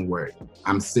missed one word.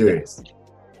 I'm serious.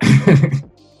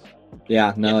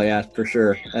 Yeah, for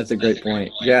sure. That's a great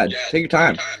point. Yeah, take your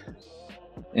time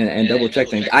and double check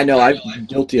things. I know I'm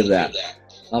guilty of that.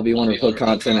 I'll be wanting to put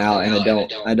content out and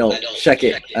I don't check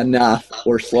it enough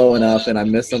or slow enough, and I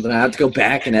miss something. I have to go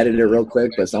back and edit it real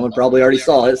quick, but someone probably already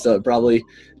saw it, so it probably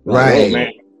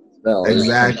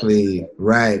Exactly.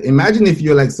 Right. Imagine if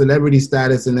you're like celebrity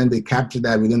status and then they capture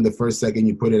that within the first second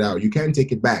you put it out. You can't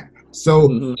take it back.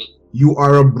 So you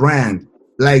are a brand.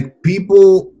 Like,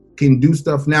 people can do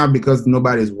stuff now because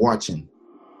nobody's watching.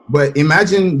 But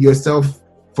imagine yourself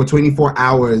for 24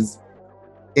 hours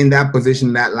in that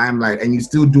position, that limelight, and you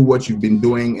still do what you've been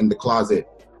doing in the closet,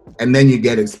 and then you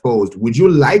get exposed. Would you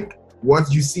like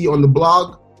what you see on the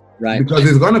blog? Right. Because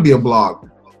it's going to be a blog.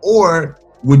 Or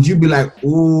would you be like,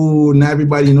 ooh, now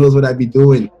everybody knows what I be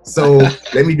doing, so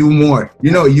let me do more?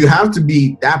 You have to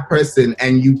be that person,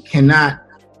 and you cannot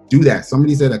do that.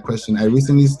 Somebody said a question. I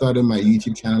recently started my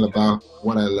YouTube channel about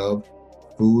what I love,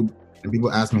 food, and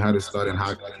people ask me how to start and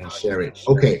how I can share it.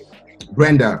 Okay,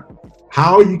 Brenda,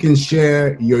 how you can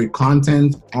share your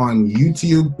content on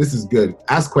YouTube? This is good.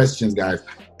 Ask questions, guys.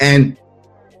 And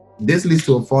this leads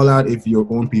to a fallout if your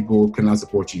own people cannot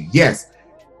support you. Yes.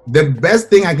 The best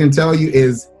thing I can tell you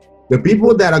is the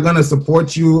people that are going to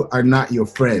support you are not your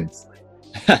friends.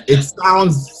 It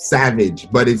sounds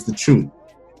savage, but it's the truth.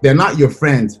 They're not your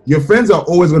friends. Your friends are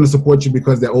always going to support you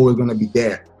because they're always going to be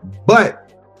there.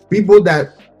 But people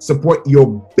that support your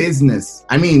business,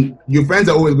 your friends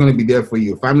are always going to be there for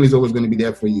you. Family is always going to be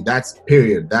there for you. That's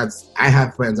period. I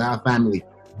have friends, I have family.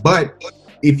 But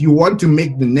if you want to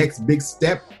make the next big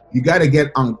step, you got to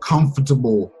get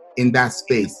uncomfortable in that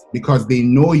space, because they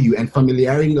know you, and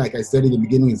familiarity, like I said in the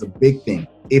beginning, is a big thing.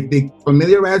 If they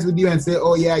familiarize with you and say,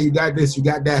 oh yeah, you got this, you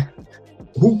got that,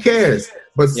 who cares?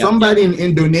 But somebody in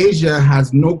Indonesia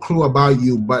has no clue about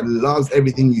you but loves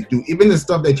everything you do. Even the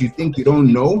stuff that you think you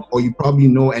don't know, or you probably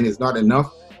know and it's not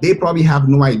enough, they probably have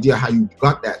no idea how you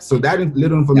got that. So that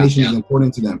little information is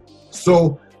important to them.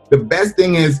 So the best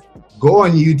thing is, go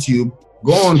on YouTube,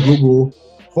 go on Google,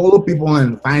 follow people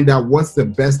and find out what's the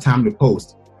best time to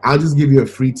post. I'll just give you a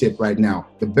free tip right now.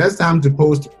 The best time to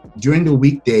post during the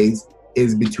weekdays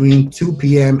is between 2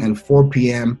 p.m. and 4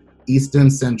 p.m. Eastern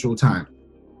Central Time.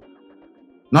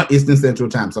 Not Eastern Central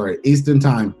Time, sorry. Eastern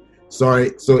Time.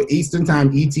 Sorry. So Eastern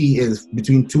Time, ET, is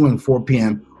between 2 and 4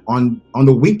 p.m. On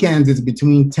the weekends, it's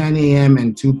between 10 a.m.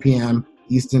 and 2 p.m.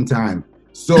 Eastern Time.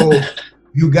 So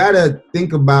you got to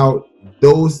think about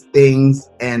those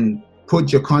things and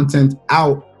put your content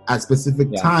out at specific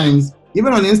times.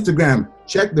 Even on Instagram,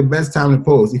 check the best time to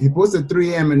post. If you post at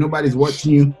 3 a.m. and nobody's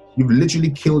watching you, you've literally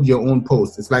killed your own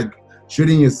post. It's like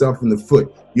shooting yourself in the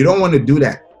foot. You don't want to do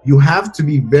that. you have to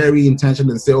be very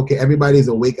intentional and say, okay, everybody's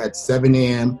awake at 7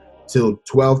 a.m. till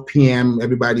 12 p.m.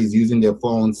 Everybody's using their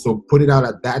phones. So put it out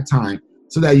at that time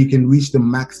so that you can reach the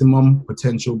maximum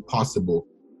potential possible.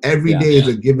 Every day is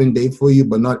a given day for you,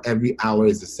 but not every hour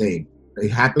is the same. It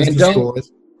happens to stores,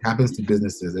 it happens to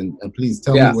businesses. And please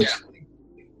tell me what you think.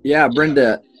 Yeah,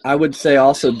 Brenda, I would say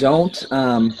also don't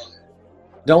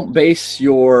base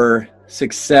your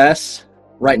success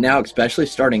right now, especially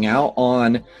starting out,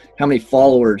 on how many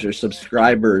followers or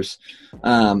subscribers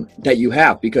that you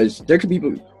have, because there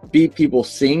could be people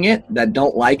seeing it that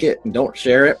don't like it and don't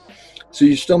share it. So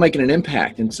you're still making an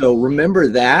impact. And so remember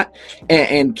that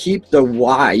and keep the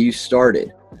why you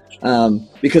started,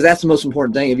 because that's the most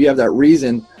important thing. If you have that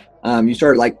reason, you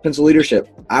started like Pencil Leadership.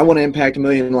 I want to impact 1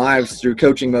 million lives through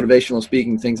coaching, motivational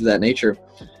speaking, things of that nature.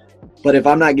 But if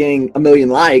I'm not getting 1 million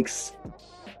likes,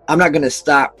 I'm not going to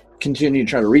stop continuing to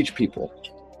try to reach people.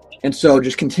 And so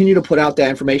just continue to put out that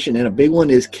information. And a big one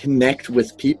is connect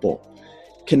with people.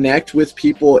 Connect with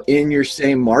people in your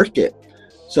same market.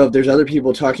 So if there's other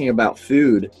people talking about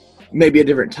food, maybe a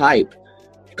different type,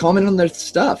 comment on their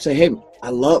stuff. Say, hey,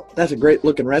 that's a great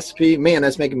looking recipe. Man,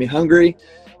 that's making me hungry.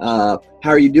 How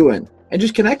are you doing? And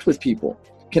just connect with people.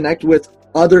 Connect with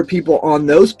other people on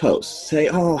those posts. Say,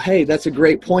 oh, hey, that's a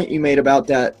great point you made about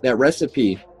that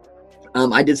recipe.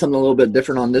 I did something a little bit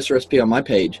different on this recipe on my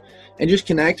page. And just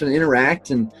connect and interact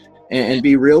and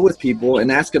be real with people. And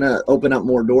that's going to open up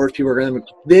more doors. People are going to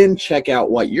then check out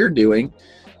what you're doing.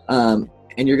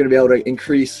 And you're going to be able to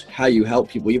increase how you help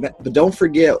people. But don't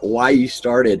forget why you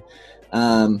started.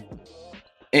 And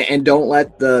don't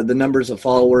let the numbers of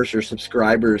followers or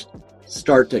subscribers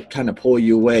start to kind of pull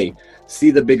you away.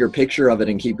 See the bigger picture of it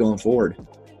and keep going forward.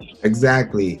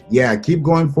 Exactly. Yeah, keep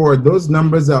going forward. Those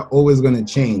numbers are always going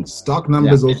to change. Stock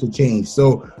numbers also change.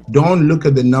 So don't look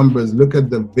at the numbers. Look at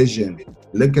the vision.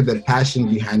 Look at the passion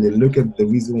behind it. Look at the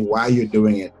reason why you're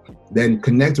doing it. Then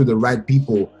connect with the right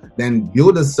people. Then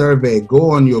build a survey.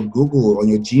 Go on your Google, on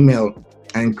your Gmail,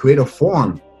 and create a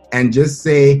form. And just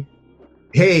say,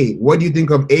 hey, what do you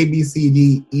think of A, B, C,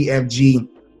 D, E, F, G?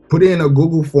 Put it in a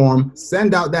Google form,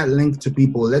 send out that link to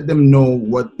people, let them know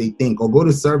what they think, or go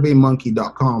to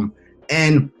surveymonkey.com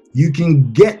and you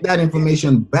can get that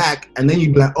information back. And then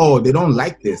you'd be like, oh, they don't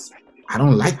like this. I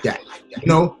don't like that,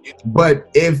 But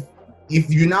if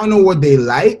you now know what they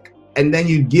like, and then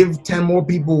you give 10 more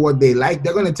people what they like,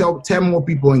 they're going to tell 10 more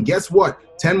people. And guess what?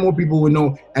 10 more people will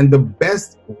know. And the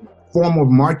best form of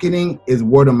marketing is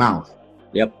word of mouth.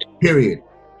 Yep. Period.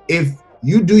 If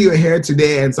you do your hair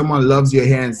today and someone loves your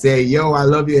hair and say, yo, I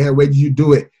love your hair, where did you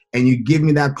do it? And you give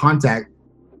me that contact,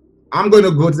 I'm going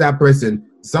to go to that person.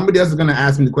 Somebody else is going to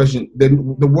ask me the question.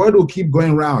 Then the word will keep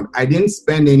going around. I didn't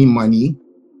spend any money.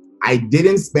 I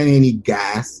didn't spend any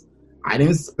gas. I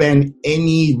didn't spend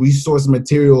any resource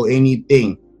material,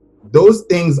 anything. Those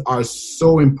things are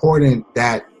so important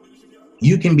that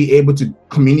you can be able to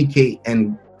communicate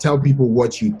and tell people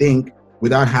what you think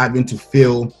without having to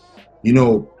feel,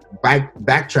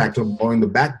 backtracked or in the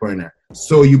back burner.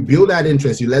 So you build that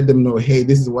interest. You let them know, hey,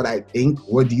 this is what I think.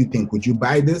 What do you think? Would you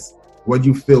buy this? What do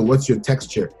you feel? What's your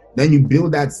texture? Then you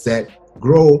build that set,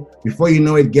 grow. Before you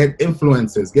know it, get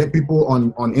influencers. Get people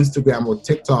on Instagram or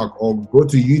TikTok, or go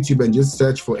to YouTube and just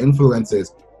search for influencers.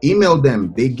 Email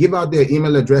them. They give out their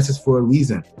email addresses for a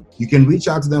reason. You can reach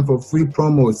out to them for free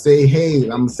promos. Say, hey,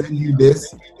 I'm sending you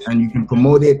this, and you can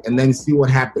promote it and then see what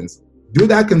happens. Do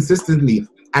that consistently.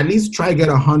 At least try get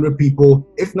 100 people,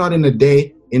 if not in a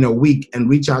day, in a week, and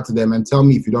reach out to them and tell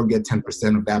me if you don't get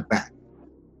 10% of that back.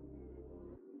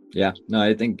 Yeah, no,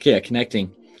 I think,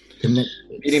 connecting.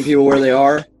 Meeting people where they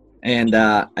are. And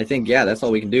I think, that's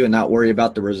all we can do, and not worry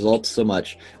about the results so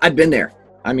much. I've been there.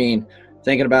 I mean,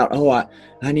 thinking about,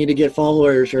 I need to get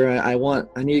followers, or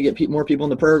I need to get more people in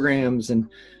the programs. And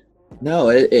no,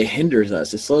 it hinders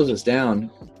us. It slows us down.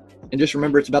 And just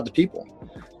remember, it's about the people.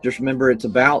 Just remember, it's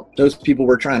about those people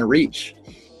we're trying to reach.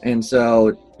 And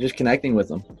so just connecting with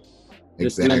them,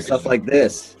 just doing stuff like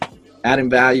this, adding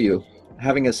value,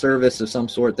 having a service of some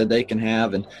sort that they can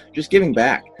have, and just giving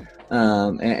back.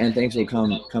 And things will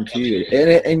come to you.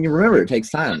 And you remember, it takes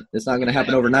time. It's not going to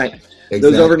happen overnight. Exactly.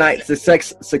 Those overnight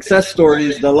success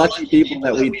stories, the lucky people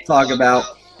that we talk about,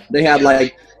 they had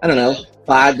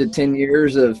 5 to 10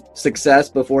 years of success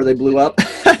before they blew up.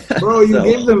 Bro, you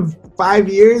gave them 5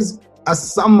 years, a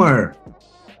summer.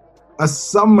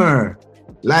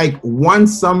 Like one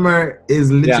summer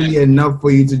is literally enough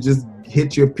for you to just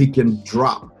hit your peak and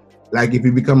drop. Like if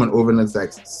you become an overnight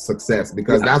success,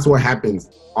 because that's what happens.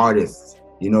 Artists,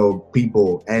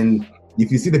 people. And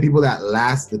if you see the people that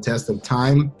last the test of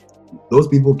time, those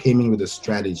people came in with a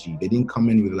strategy. They didn't come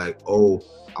in with like, oh,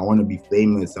 I want to be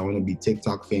famous. I want to be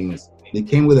TikTok famous. They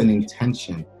came with an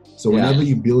intention. So whenever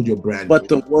you build your brand. But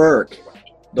the work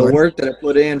that I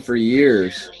put in for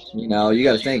years, you know, you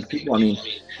got to think people, I mean,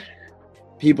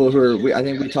 people who are, I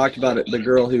think we talked about it, the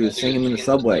girl who was singing in the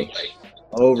subway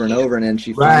over and over, and then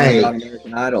she found out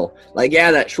American Idol. Like,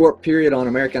 yeah, that short period on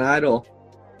American Idol.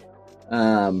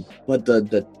 But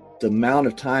the amount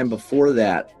of time before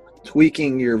that,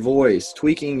 tweaking your voice,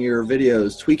 tweaking your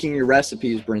videos, tweaking your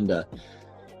recipes, Brenda,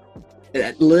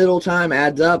 that little time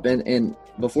adds up, and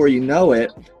before you know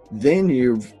it, then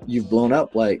you've blown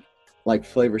up like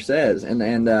Flavor says,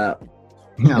 and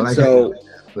like so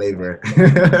Flavor.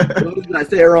 Did I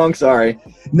say it wrong? Sorry.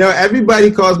 No,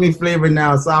 everybody calls me Flavor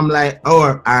now, so I'm like,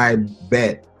 oh, I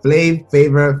bet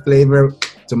Flavor,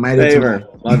 tomato. Flavor.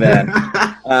 My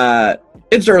bad.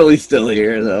 It's early still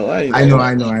here, though. I know.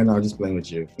 I'm just playing with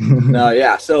you. No,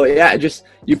 yeah. So yeah, just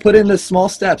you put in the small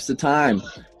steps, the time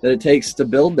that it takes to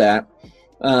build that.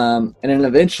 And then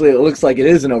eventually it looks like it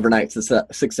is an overnight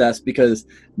success because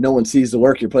no one sees the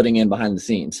work you're putting in behind the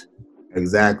scenes.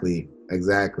 Exactly.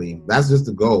 That's just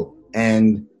the goal.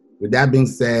 And with that being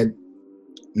said,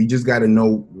 you just got to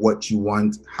know what you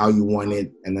want, how you want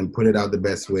it, and then put it out the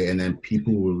best way. And then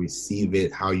people will receive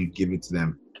it, how you give it to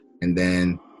them. And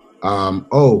then,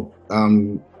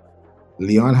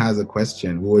 Leon has a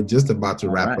question. We were just about to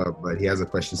wrap up, but he has a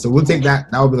question. So we'll take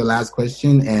that. That will be the last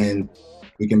question. And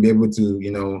we can be able to,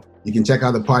 you can check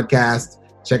out the podcast,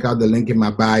 check out the link in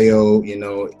my bio,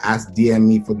 DM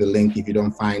me for the link if you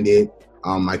don't find it.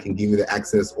 I can give you the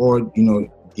access or,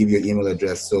 give your email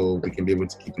address so we can be able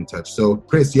to keep in touch. So,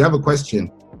 Chris, you have a question.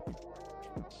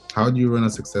 How do you run a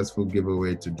successful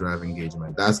giveaway to drive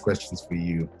engagement? That's questions for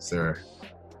you, sir.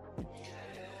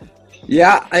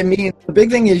 Yeah, I mean, the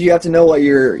big thing is you have to know what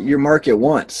your market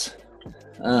wants.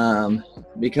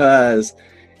 Because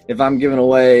if I'm giving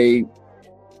away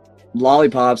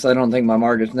lollipops, I don't think my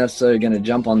market's necessarily going to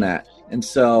jump on that. And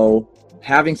so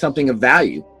having something of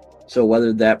value, so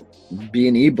whether that be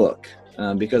an ebook,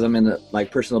 because I'm in the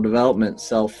personal development,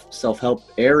 self-help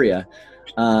area,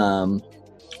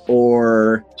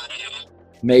 or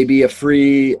maybe a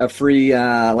free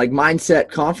mindset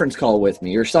conference call with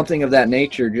me or something of that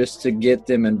nature, just to get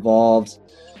them involved.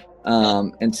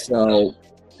 And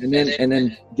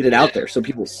then get it out there so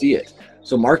people see it.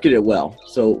 So market it well.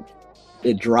 So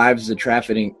it drives the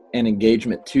traffic and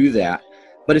engagement to that,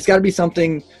 but it's got to be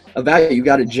something of value. You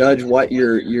got to judge what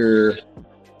your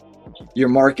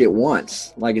market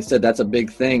wants. Like I said, that's a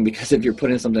big thing, because if you're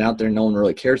putting something out there no one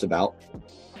really cares about,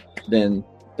 then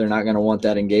they're not going to want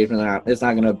that engagement. It's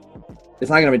not going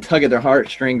to be tug at their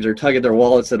heartstrings or tug at their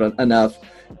wallets enough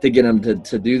to get them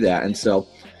to do that. And so,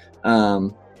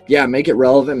 make it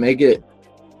relevant, make it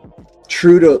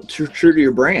true to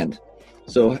your brand.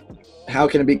 So how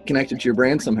can it be connected to your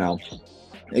brand somehow?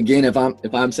 Again, if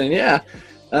I'm saying,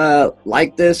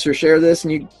 like this or share this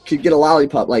and you could get a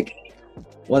lollipop,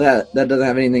 that doesn't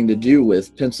have anything to do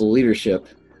with Pencil Leadership.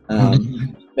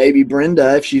 Maybe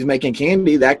Brenda, if she's making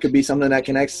candy, that could be something that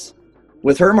connects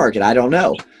with her market. I don't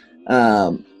know.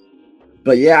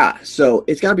 But yeah, so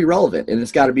it's got to be relevant and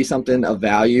it's got to be something of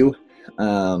value.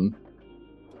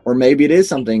 Or maybe it is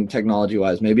something technology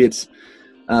wise. Maybe it's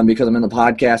because I'm in the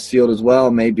podcast field as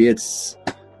well. Maybe it's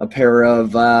a pair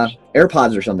of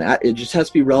AirPods or something. It just has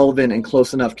to be relevant and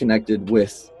close enough connected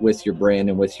with your brand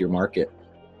and with your market.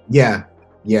 Yeah.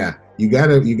 You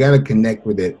gotta connect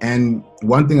with it. And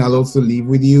one thing I'll also leave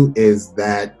with you is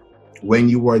that when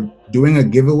you are doing a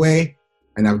giveaway,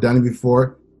 and I've done it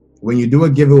before, when you do a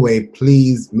giveaway,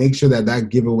 please make sure that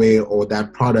giveaway or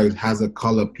that product has a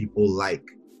color people like.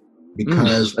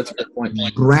 Because that's a good point.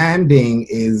 Branding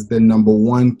is the number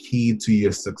one key to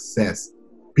your success.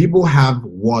 People have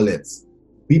wallets.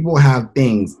 People have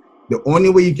things. The only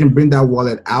way you can bring that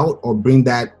wallet out or bring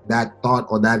that thought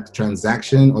or that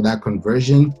transaction or that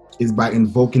conversion is by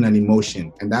invoking an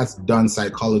emotion. And that's done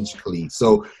psychologically.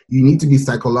 So you need to be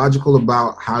psychological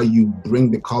about how you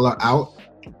bring the color out.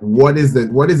 What is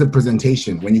the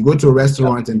presentation? When you go to a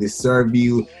restaurant and they serve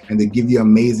you and they give you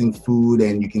amazing food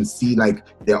and you can see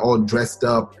they're all dressed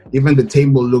up, even the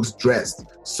table looks dressed.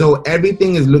 So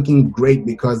everything is looking great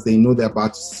because they know they're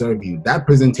about to serve you. That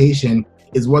presentation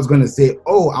is what's going to say,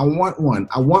 oh, I want one.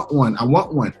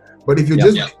 But if you're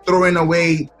just throwing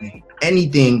away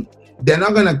anything, they're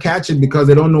not going to catch it because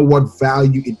they don't know what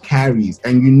value it carries.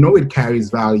 And it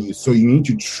carries value. So you need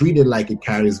to treat it like it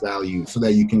carries value so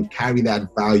that you can carry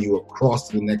that value across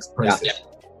to the next person.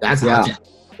 That's how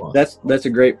that's a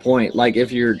great point. Like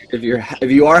if you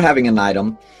are having an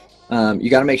item, You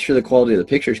got to make sure the quality of the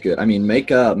picture is good. I mean,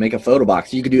 make a photo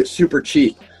box. You could do it super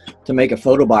cheap to make a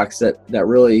photo box that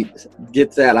really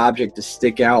gets that object to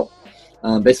stick out.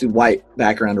 Basically white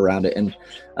background around it, and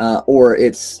or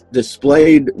it's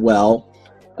displayed well.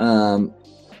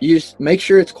 You just make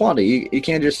sure it's quality. You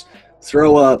can't just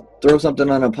throw something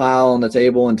on a pile on the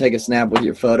table and take a snap with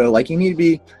your photo. Like you need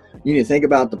to think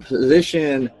about the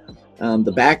position,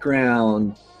 the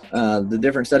background, the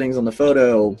different settings on the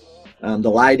photo, the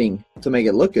lighting to make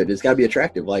it look good. It's got to be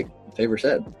attractive, like Favor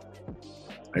said.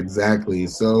 Exactly.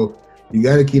 So you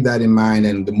got to keep that in mind,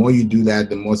 and the more you do that,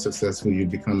 the more successful you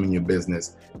become in your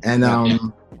business. And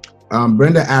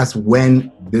Brenda asked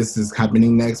when this is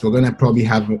happening next. We're gonna probably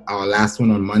have our last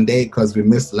one on Monday because we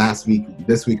missed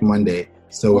this week Monday.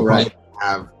 So we'll probably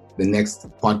have the next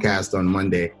podcast on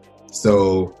Monday.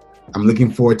 So I'm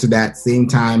looking forward to that. Same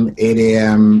time, 8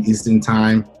 a.m. Eastern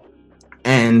time.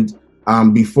 And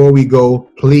before we go,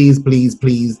 please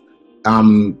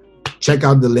check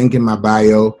out the link in my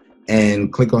bio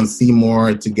and click on See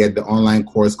More to get the online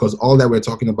course, because all that we're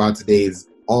talking about today is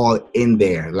all in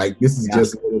there. Like this is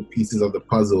just little pieces of the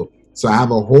puzzle. So I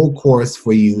have a whole course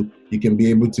for you. You can be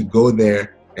able to go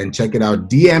there and check it out.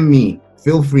 DM me.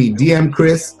 Feel free. DM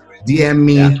Chris. DM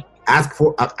me. Yeah.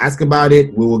 Ask about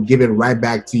it. We will give it right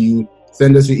back to you.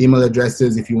 Send us your email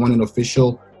addresses. If you want an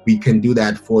official, we can do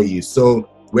that for you. So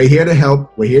we're here to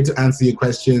help. We're here to answer your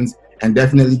questions. And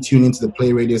definitely tune into the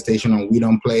Play radio station on We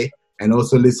Don't Play. And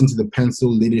also listen to the Pencil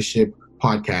Leadership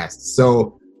podcast.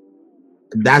 So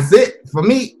that's it for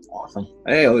me. Awesome.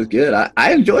 Hey, it was good.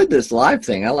 I enjoyed this live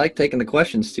thing. I like taking the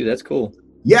questions too. That's cool.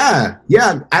 Yeah.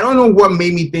 I don't know what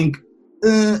made me think,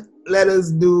 let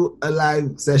us do a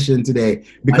live session today,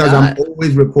 because I'm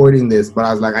always recording this, but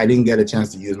I was like, I didn't get a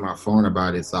chance to use my phone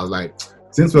about it. So I was like,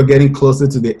 since we're getting closer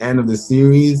to the end of the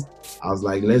series, I was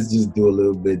like, let's just do a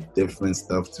little bit different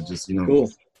stuff to just, cool.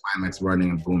 Climax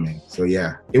running and booming. So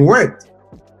yeah, it worked.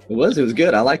 It was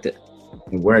good. I liked it.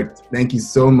 It worked. Thank you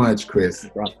so much, Chris.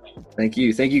 Thank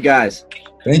you. Thank you guys.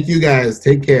 Thank you guys.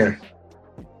 Take care.